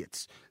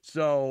idiots.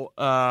 So.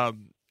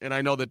 And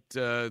I know that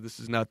this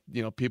is not,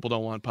 people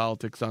don't want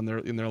politics in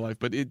their life,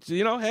 but it's,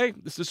 hey,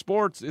 this is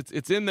sports.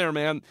 It's in there,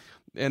 man.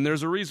 And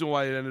there's a reason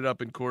why it ended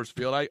up in Coors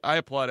Field. I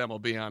applaud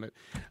MLB on it,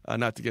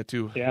 not to get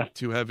too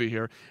heavy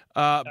here.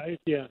 I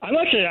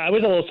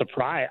was a little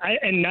surprised,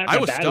 and not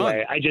in a bad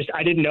way. I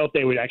didn't know if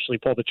they would actually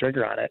pull the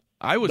trigger on it.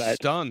 I was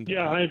stunned.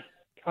 Yeah,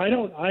 I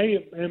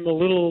am a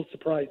little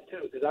surprised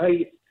too,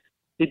 because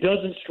it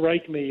doesn't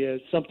strike me as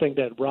something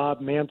that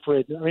Rob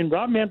Manfred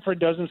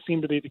doesn't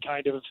seem to be the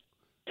kind of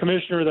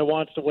commissioner that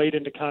wants to wade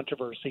into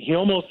controversy. He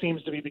almost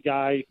seems to be the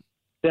guy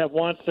that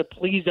wants to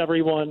please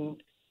everyone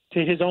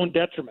to his own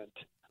detriment.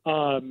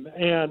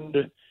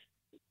 And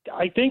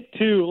I think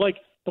too, like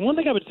the one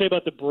thing I would say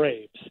about the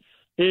Braves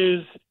is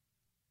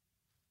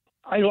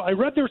I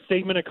read their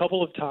statement a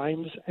couple of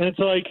times, and it's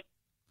like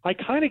I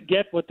kind of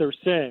get what they're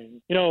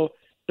saying. You know,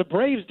 the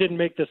Braves didn't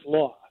make this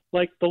law.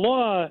 Like the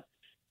law,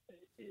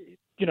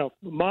 you know,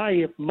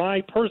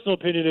 my personal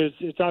opinion is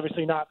it's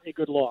obviously not a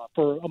good law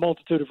for a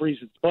multitude of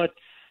reasons. But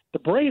the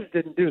Braves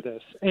didn't do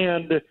this,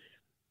 and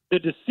the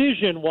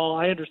decision, while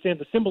I understand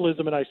the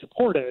symbolism and I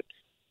support it,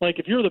 like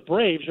if you're the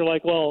Braves, you're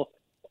like, well,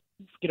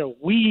 you know,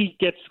 we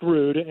get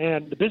screwed,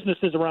 and the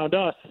businesses around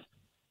us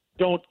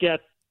don't get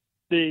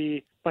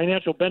the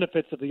financial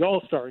benefits of the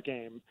All-Star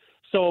game.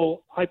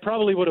 So I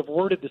probably would have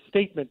worded the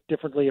statement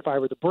differently if I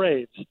were the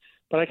Braves,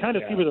 but I kind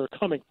of see where they're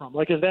coming from.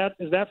 Like, is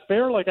that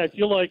fair? Like, I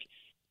feel like,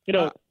 you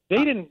know,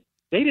 they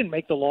didn't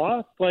make the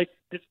law. Like,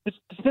 it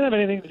didn't have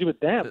anything to do with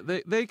them.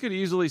 They could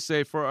easily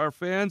say, for our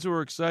fans who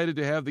are excited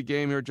to have the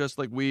game here, just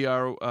like we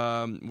are,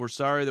 we're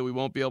sorry that we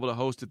won't be able to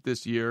host it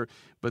this year,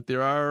 but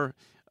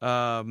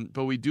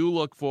but we do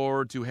look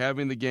forward to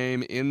having the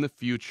game in the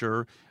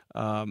future.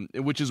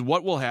 Which is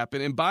what will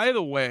happen. And by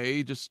the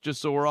way, just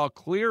so we're all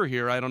clear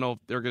here, I don't know if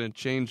they're going to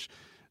change,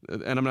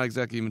 and I'm not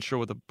exactly even sure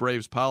what the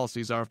Braves'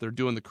 policies are, if they're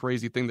doing the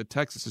crazy thing that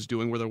Texas is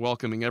doing where they're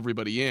welcoming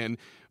everybody in.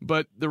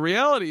 But the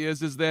reality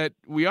is that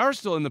we are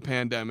still in the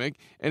pandemic,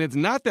 and it's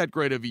not that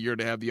great of a year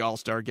to have the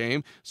All-Star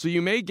game. So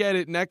you may get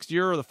it next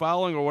year or the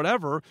following or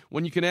whatever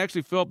when you can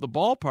actually fill up the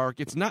ballpark.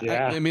 It's not.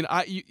 Yeah.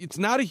 It's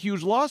not a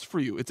huge loss for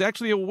you. It's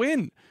actually a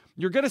win.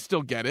 You're going to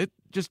still get it.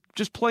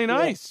 Just play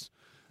nice.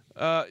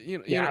 I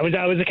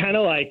was kind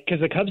of like, because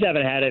the Cubs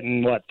haven't had it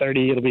in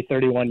it'll be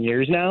 31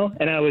 years now,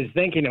 and I was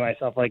thinking to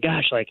myself, like,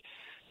 gosh, like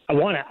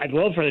I'd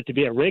love for it to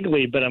be at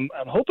Wrigley, but I'm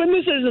hoping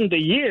this isn't the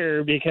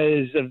year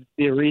because of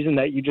the reason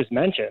that you just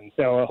mentioned.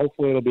 So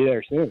hopefully it'll be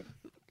there soon.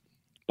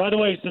 By the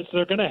way, since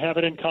they're going to have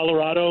it in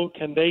Colorado,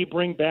 can they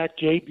bring back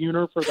Jay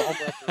Buhner for the home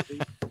run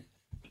derby?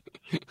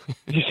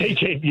 Did you say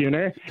Jay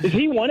Buhner? Is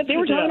he one? They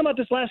were talking about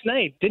this last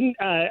night. Didn't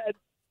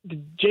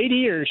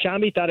JD or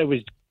Shambi thought it was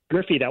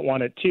Griffey that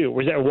won it too?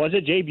 Was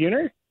it Jay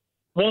Buhner?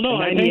 Well, no,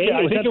 I think it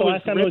was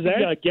last time it was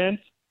there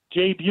against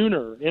Jay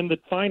Buhner in the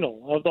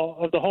final of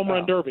the home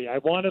run derby. I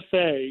want to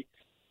say,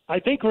 I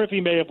think Griffey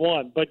may have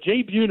won, but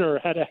Jay Buhner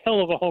had a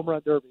hell of a home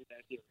run derby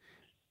that year.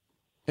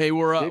 Hey,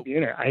 we're Jay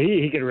Buhner.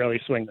 He could really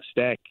swing the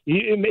stick.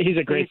 He's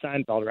a great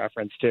Seinfeld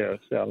reference too.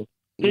 So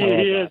he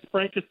is.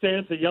 Frank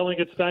Costanza yelling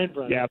at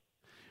Steinbrenner. Yep.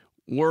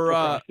 We're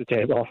across the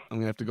table. I'm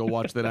gonna have to go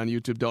watch that on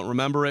YouTube. Don't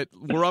remember it.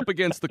 We're up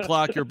against the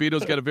clock here.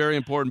 Beto's got a very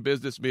important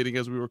business meeting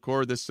as we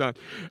record this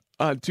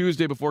on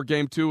Tuesday before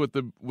Game 2 with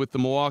the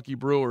Milwaukee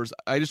Brewers.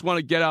 I just want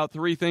to get out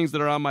 3 things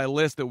that are on my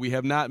list that we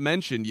have not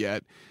mentioned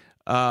yet.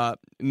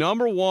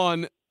 Number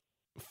 1,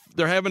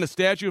 they're having a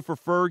statue for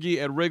Fergie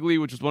at Wrigley,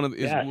 which is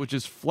which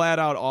is flat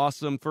out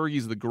awesome.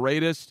 Fergie's the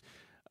greatest.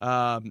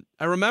 I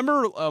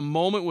remember a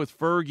moment with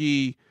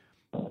Fergie.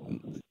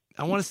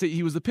 I want to say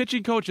he was the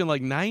pitching coach in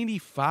like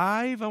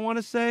 95, I want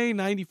to say,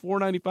 94,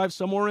 95,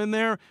 somewhere in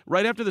there,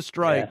 right after the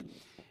strike.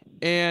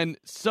 Yeah. And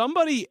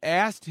somebody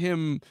asked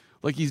him,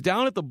 like he's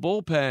down at the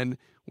bullpen,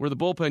 where the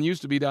bullpen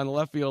used to be down the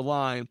left field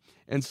line,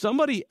 and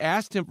somebody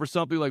asked him for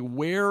something like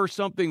where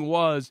something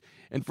was,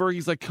 and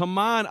Fergie's like, come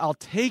on, I'll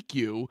take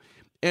you.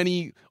 And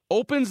he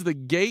opens the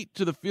gate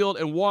to the field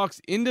and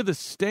walks into the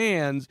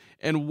stands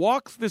and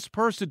walks this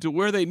person to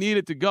where they need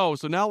it to go.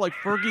 So now, like,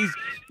 Fergie's,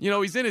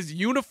 he's in his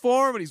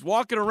uniform and he's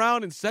walking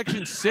around in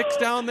section 6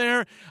 down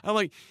there. I'm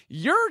like,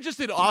 you're just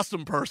an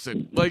awesome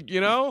person. Like,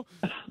 no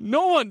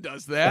one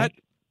does that.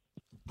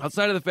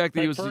 Outside of the fact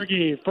that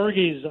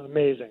Fergie's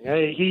amazing.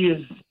 Hey,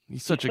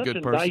 he's such a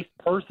good person. Nice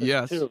person,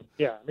 yes. too.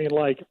 Yeah, I mean,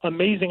 like,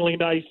 amazingly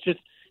nice. Just,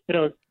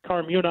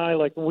 Carm, you and I,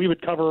 like, when we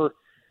would cover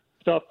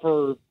stuff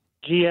for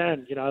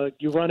GN,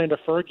 you run into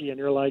Fergie and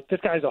you're like, this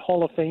guy's a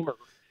Hall of Famer,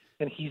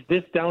 and he's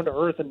this down to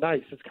earth and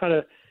nice. It's kind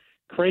of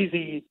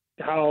crazy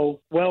how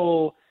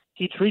well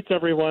he treats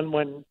everyone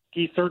when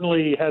he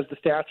certainly has the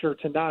stature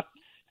to not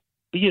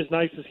be as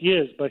nice as he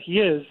is, but he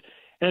is.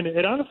 And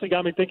it honestly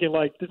got me thinking,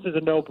 like, this is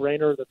a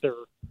no-brainer that they're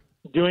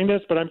doing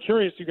this, but I'm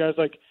curious, you guys,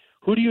 like,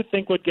 who do you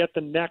think would get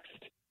the next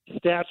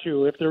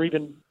statue, if there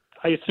even,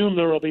 I assume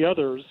there will be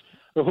others,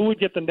 or who would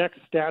get the next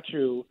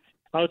statue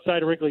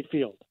outside of Wrigley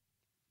Field?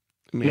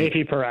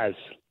 Maybe Perez.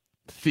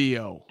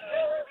 Theo.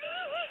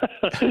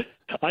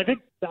 I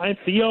think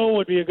Theo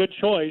would be a good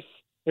choice.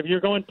 If you're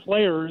going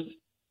players,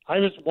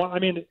 is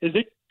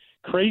it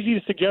crazy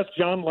to suggest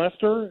John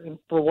Lester and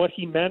for what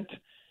he meant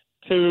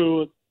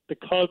to the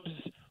Cubs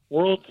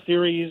World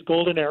Series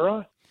golden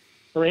era,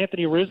 or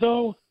Anthony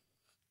Rizzo?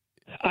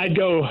 I'd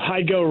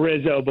go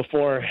Rizzo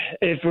before.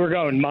 If we're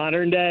going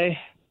modern day,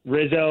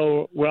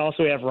 Rizzo. We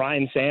also have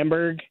Ryan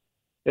Sandberg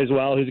as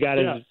well, who's got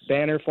his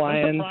banner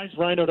flying. I'm surprised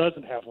Rhino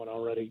doesn't have one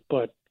already,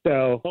 but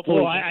so.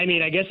 Well, I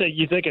guess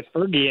you think it's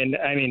Fergie, and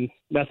I mean,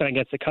 nothing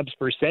against the Cubs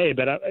per se,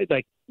 but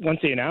like once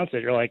he announced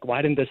it, you're like,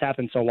 why didn't this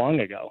happen so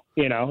long ago?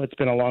 It's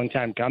been a long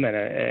time coming,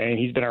 and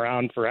he's been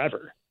around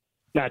forever,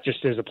 not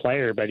just as a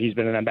player, but he's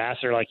been an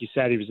ambassador, like you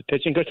said. He was a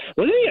pitching coach.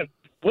 Wasn't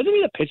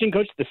he a pitching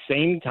coach at the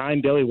same time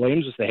Billy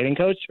Williams was the hitting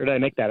coach, or did I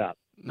make that up?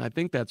 I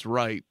think that's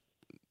right.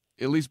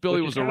 At least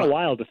Billy was around.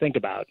 Wild to think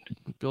about.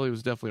 Billy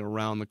was definitely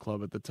around the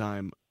club at the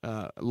time. He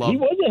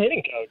was a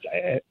hitting coach.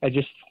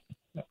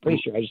 I'm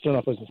pretty sure. I just don't know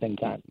if it was the same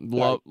time.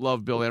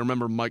 Love Billy. I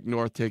remember Mike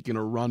North taking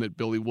a run at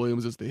Billy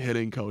Williams as the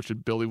hitting coach,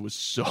 and Billy was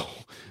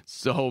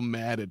so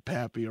mad at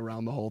Pappy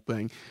around the whole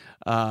thing,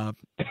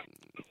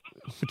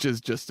 which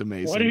is just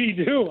amazing. What did he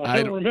do?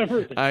 I don't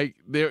remember.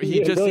 Billy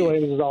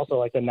Williams was also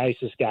like the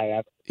nicest guy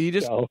ever.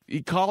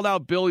 He called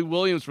out Billy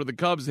Williams for the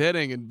Cubs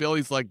hitting, and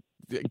Billy's like,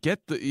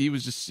 he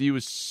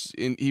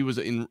was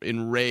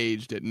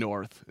enraged at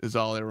North is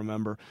all I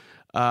remember.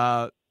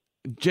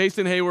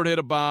 Jason Hayward hit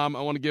a bomb.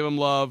 I want to give him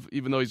love,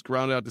 even though he's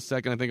grounded out to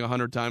second, I think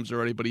 100 times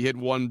already, but he hit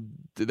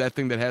that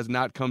thing that has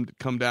not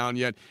come down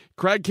yet.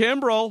 Craig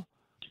Kimbrell.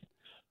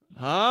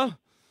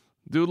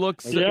 Dude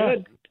looks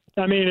good.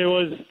 I mean,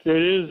 it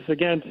is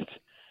against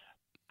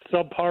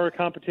subpar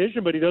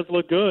competition, but he does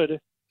look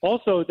good.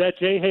 Also, that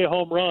J-Hay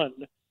home run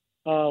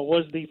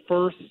was the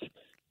first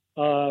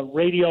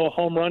radio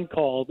home run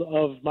called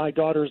of my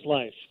daughter's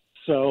life.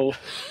 So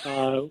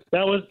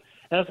that was,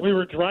 as we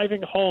were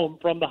driving home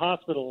from the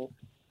hospital,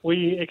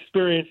 we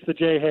experienced the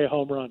J-Hay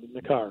home run in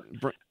the car.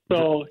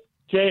 So,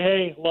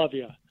 J-Hay, love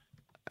you.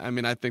 I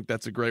mean, I think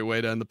that's a great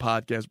way to end the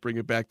podcast, bring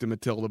it back to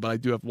Matilda, but I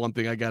do have one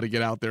thing I got to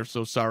get out there,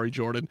 so sorry,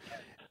 Jordan.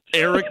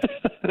 Eric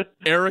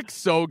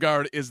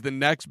Sogard is the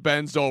next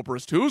Ben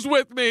Zobrist. Who's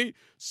with me?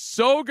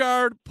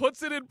 Sogard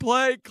puts it in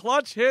play,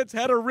 clutch hits,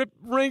 had a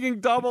ringing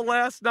double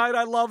last night.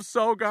 I love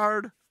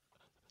Sogard.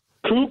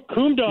 You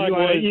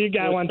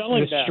guy wants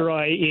to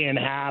destroy Ian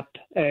Happ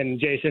and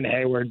Jason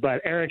Hayward,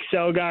 but Eric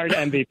Sogard,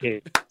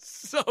 MVP.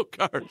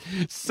 Sogard,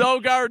 so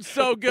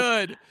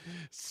good.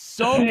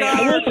 Sogard.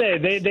 I will say,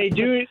 they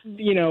do,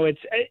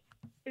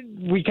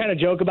 we kind of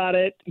joke about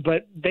it,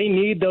 but they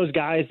need those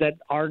guys that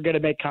are going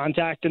to make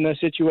contact in those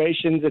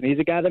situations, and he's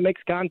a guy that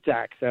makes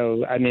contact.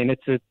 So, I mean, I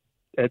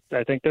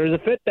think there's a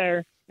fit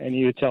there and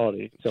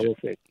utility, so we'll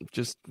see.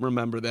 Just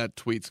remember that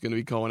tweet's going to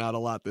be going out a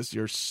lot this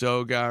year.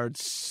 Sogard,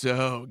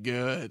 so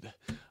good.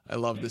 I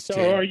love this team.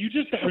 So are you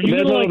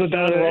like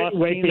John Ross?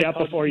 Wake me up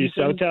before you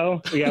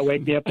Soto? We got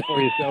wake me up before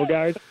you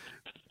Sogard?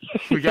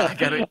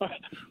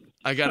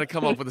 I got to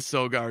come up with a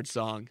Sogard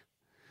song.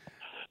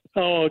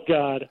 Oh,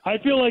 God. I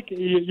feel like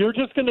you're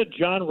just going to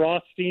John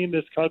Rothstein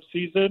this Cubs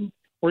season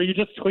where you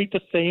just tweet the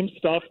same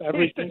stuff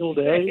every single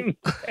day.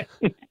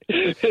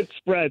 It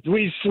spreads.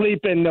 We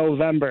sleep in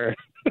November.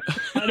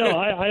 I know.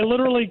 I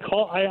literally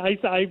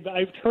I've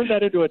turned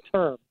that into a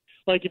term.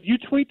 Like, if you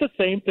tweet the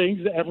same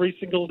things every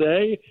single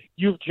day,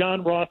 you've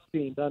John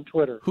Rothstein on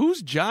Twitter.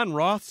 Who's John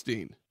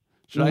Rothstein?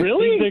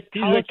 Really?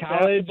 He's a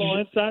college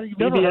insider. You've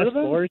never heard of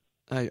him?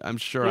 I'm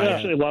sure I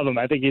actually love him.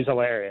 I think he's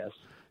hilarious.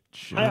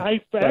 I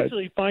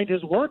actually find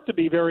his work to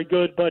be very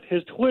good, but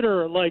his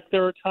Twitter, like,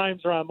 there are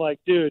times where I'm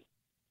like, dude,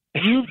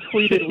 you've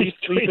tweeted "We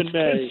Sleep in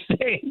May"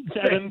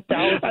 7,000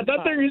 I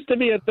thought there used to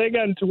be a thing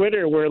on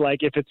Twitter where,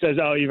 like, if it says,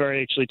 "Oh, you've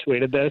already actually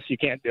tweeted this," you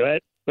can't do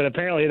it. But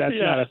apparently that's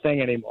not a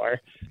thing anymore.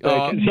 He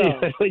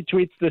literally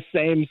tweets the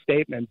same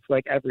statements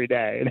like every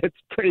day, and it's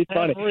pretty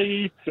funny.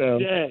 Every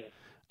day.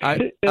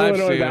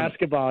 Illinois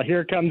basketball.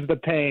 Here comes the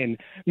pain.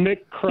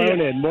 Mick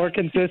Cronin, more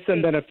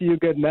consistent than a few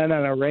good men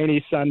on a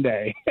rainy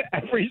Sunday.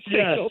 Every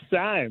single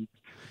time.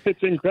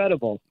 It's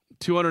incredible.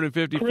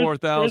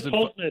 254,000.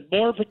 Chris Holtman,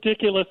 more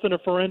meticulous than a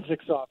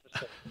forensics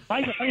officer.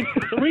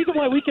 The reason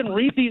why we can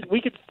read these,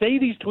 we could say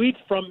these tweets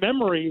from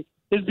memory,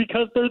 is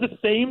because they're the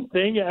same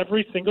thing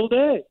every single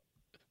day.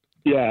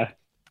 Yeah,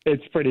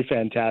 it's pretty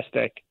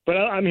fantastic. But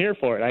I'm here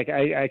for it.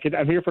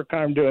 I'm here for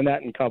Carm doing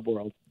that in Cub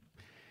World.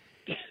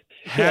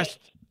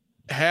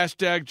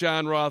 Hashtag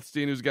John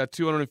Rothstein, who's got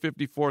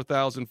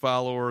 254,000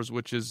 followers,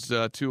 which is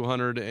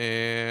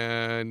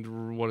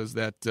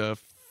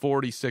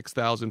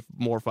 46,000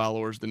 more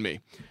followers than me.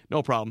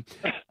 No problem.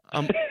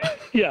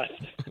 Yes.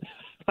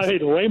 I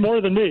mean, way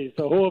more than me,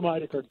 so who am I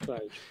to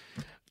criticize?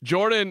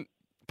 Jordan,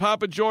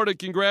 Papa Jordan,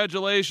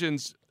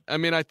 congratulations. I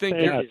mean, I think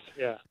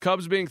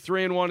Cubs being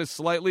 3-1 is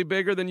slightly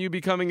bigger than you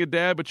becoming a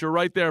dad, but you're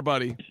right there,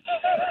 buddy.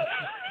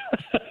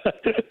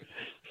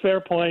 Fair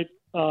point.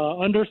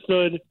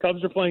 Understood.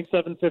 Cubs are playing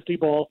 750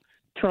 ball.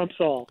 Trumps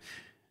all.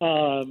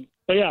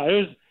 But yeah,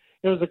 it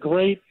was a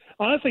great.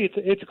 Honestly,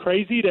 it's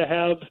crazy to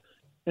have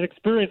an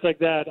experience like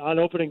that on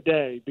opening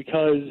day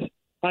because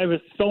I was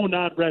so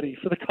not ready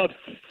for the Cubs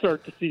to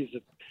start the season,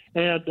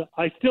 and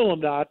I still am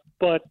not.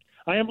 But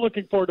I am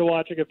looking forward to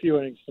watching a few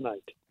innings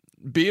tonight.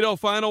 Beto,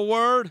 final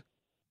word.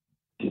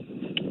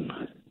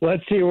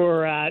 Let's see where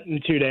we're at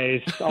in 2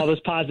 days. All this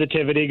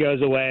positivity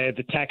goes away.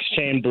 The text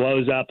chain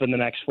blows up in the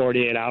next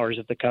 48 hours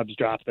if the Cubs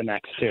drop the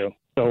next two.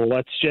 So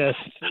let's just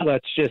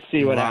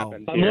see what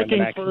happens. I'm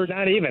looking for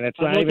not even. It's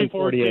not even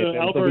 48.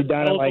 It'll be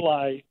done at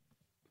like.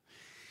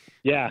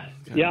 Yeah.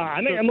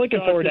 I'm looking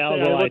forward to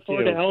Alzolay too. I look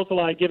forward to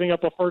Alzolay giving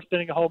up a first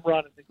inning home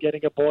run and then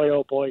getting a boy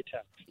oh boy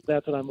text.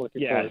 That's what I'm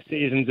looking for. Yeah,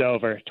 season's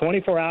over.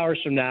 24 hours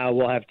from now,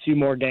 we'll have 2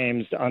 more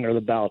games under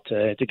the belt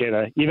to get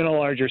even a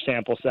larger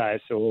sample size.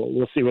 So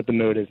we'll see what the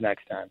mood is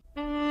next time.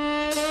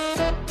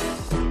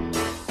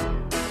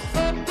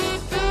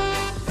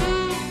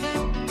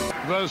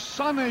 The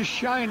sun is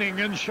shining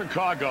in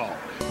Chicago.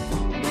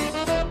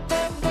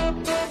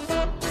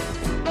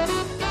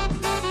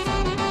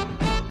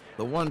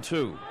 The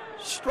 1-2.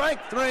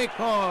 Strike three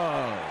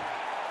call.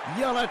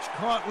 Yelich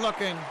caught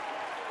looking.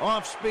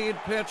 Off-speed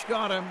pitch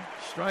got him.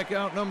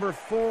 Strikeout number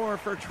 4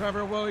 for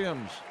Trevor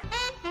Williams.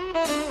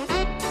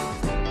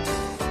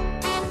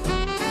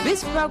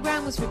 This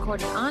program was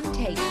recorded on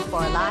tape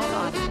for a live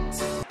audience.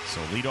 So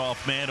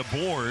leadoff man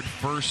aboard,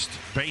 first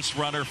base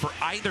runner for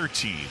either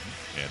team.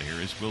 And here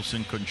is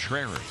Wilson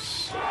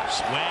Contreras.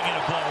 Swing and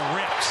a ball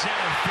ripped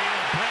center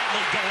field.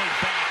 Bradley going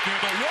back near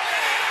the wall.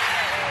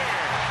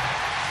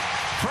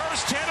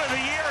 First hit of the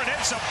year, and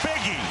it's a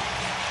biggie.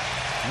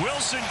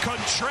 Wilson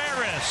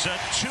Contreras, a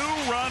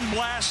 2-run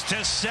blast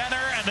to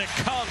center, and the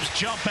Cubs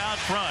jump out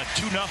front,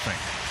 2-0.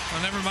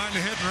 Well, never mind the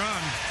hit and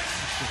run.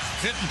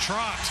 Hit and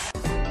trot.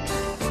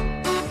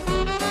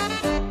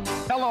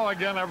 Hello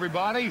again,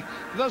 everybody.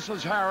 This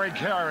is Harry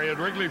Carey at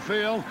Wrigley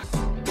Field.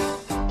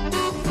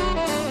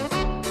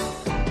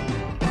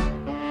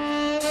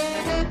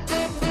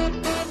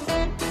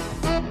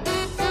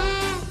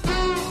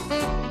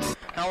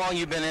 How long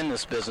you been in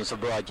this business of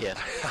broadcast?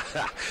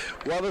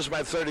 Well, this is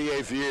my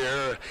 38th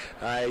year.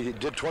 I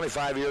did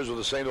 25 years with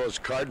the St. Louis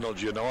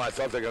Cardinals, you know. I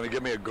thought they were going to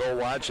give me a go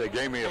watch. They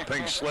gave me a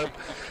pink slip.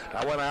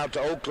 I went out to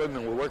Oakland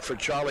and we worked for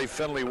Charlie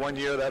Finley 1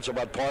 year. That's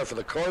about par for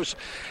the course.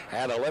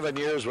 Had 11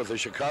 years with the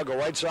Chicago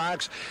White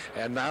Sox,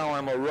 and now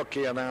I'm a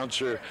rookie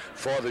announcer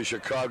for the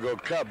Chicago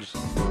Cubs.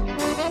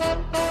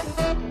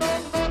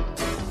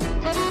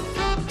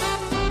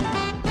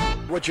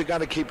 What you got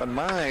to keep in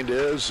mind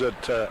is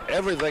that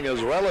everything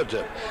is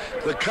relative.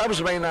 The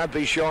Cubs may not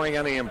be showing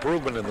any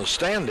improvement in the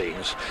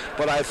standings,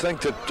 but I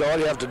think that all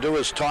you have to do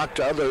is talk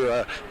to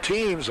other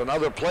teams and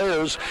other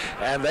players,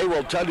 and they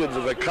will tell you that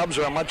the Cubs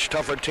are a much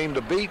tougher team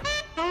to beat.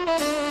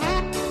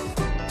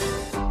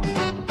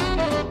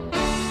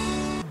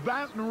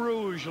 Baton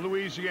Rouge,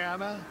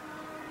 Louisiana.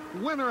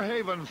 Winter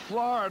Haven,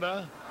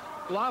 Florida.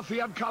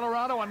 Lafayette,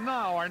 Colorado, and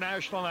now our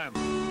national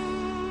anthem.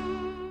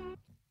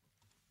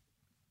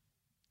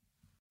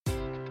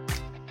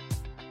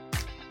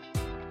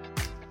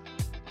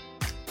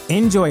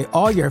 Enjoy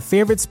all your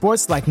favorite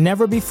sports like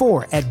never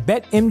before at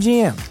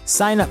BetMGM.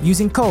 Sign up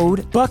using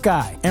code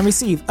Buckeye and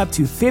receive up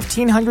to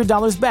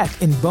 $1,500 back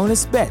in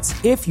bonus bets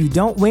if you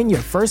don't win your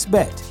first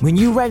bet. When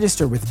you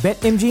register with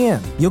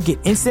BetMGM, you'll get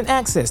instant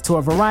access to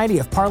a variety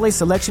of parlay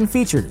selection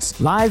features,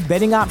 live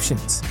betting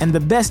options, and the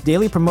best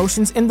daily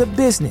promotions in the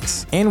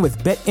business. And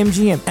with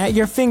BetMGM at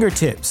your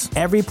fingertips,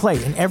 every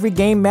play and every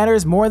game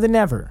matters more than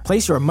ever.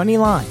 Place your money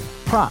line,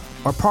 prop,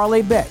 or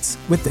parlay bets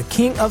with the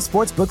king of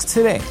sportsbooks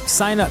today.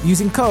 Sign up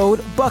using code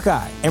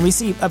Buckeye and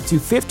receive up to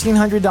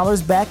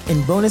 $1,500 back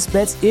in bonus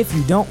bets if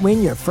you don't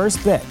win your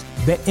first bet.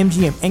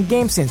 BetMGM and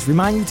GameSense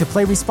remind you to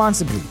play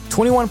responsibly.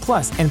 21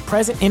 plus and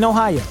present in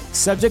Ohio,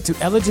 subject to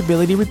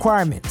eligibility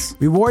requirements.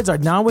 Rewards are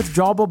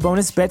non-withdrawable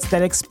bonus bets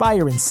that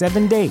expire in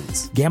 7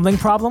 days. Gambling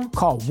problem?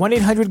 Call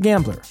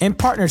 1-800-GAMBLER. In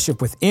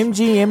partnership with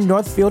MGM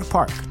Northfield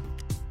Park.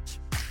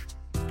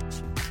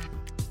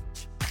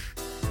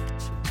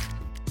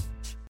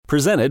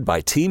 Presented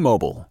by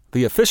T-Mobile,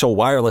 the official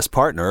wireless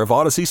partner of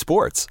Odyssey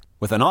Sports.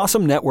 With an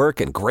awesome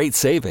network and great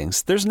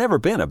savings, there's never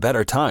been a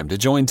better time to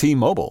join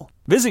T-Mobile.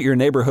 Visit your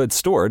neighborhood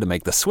store to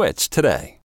make the switch today.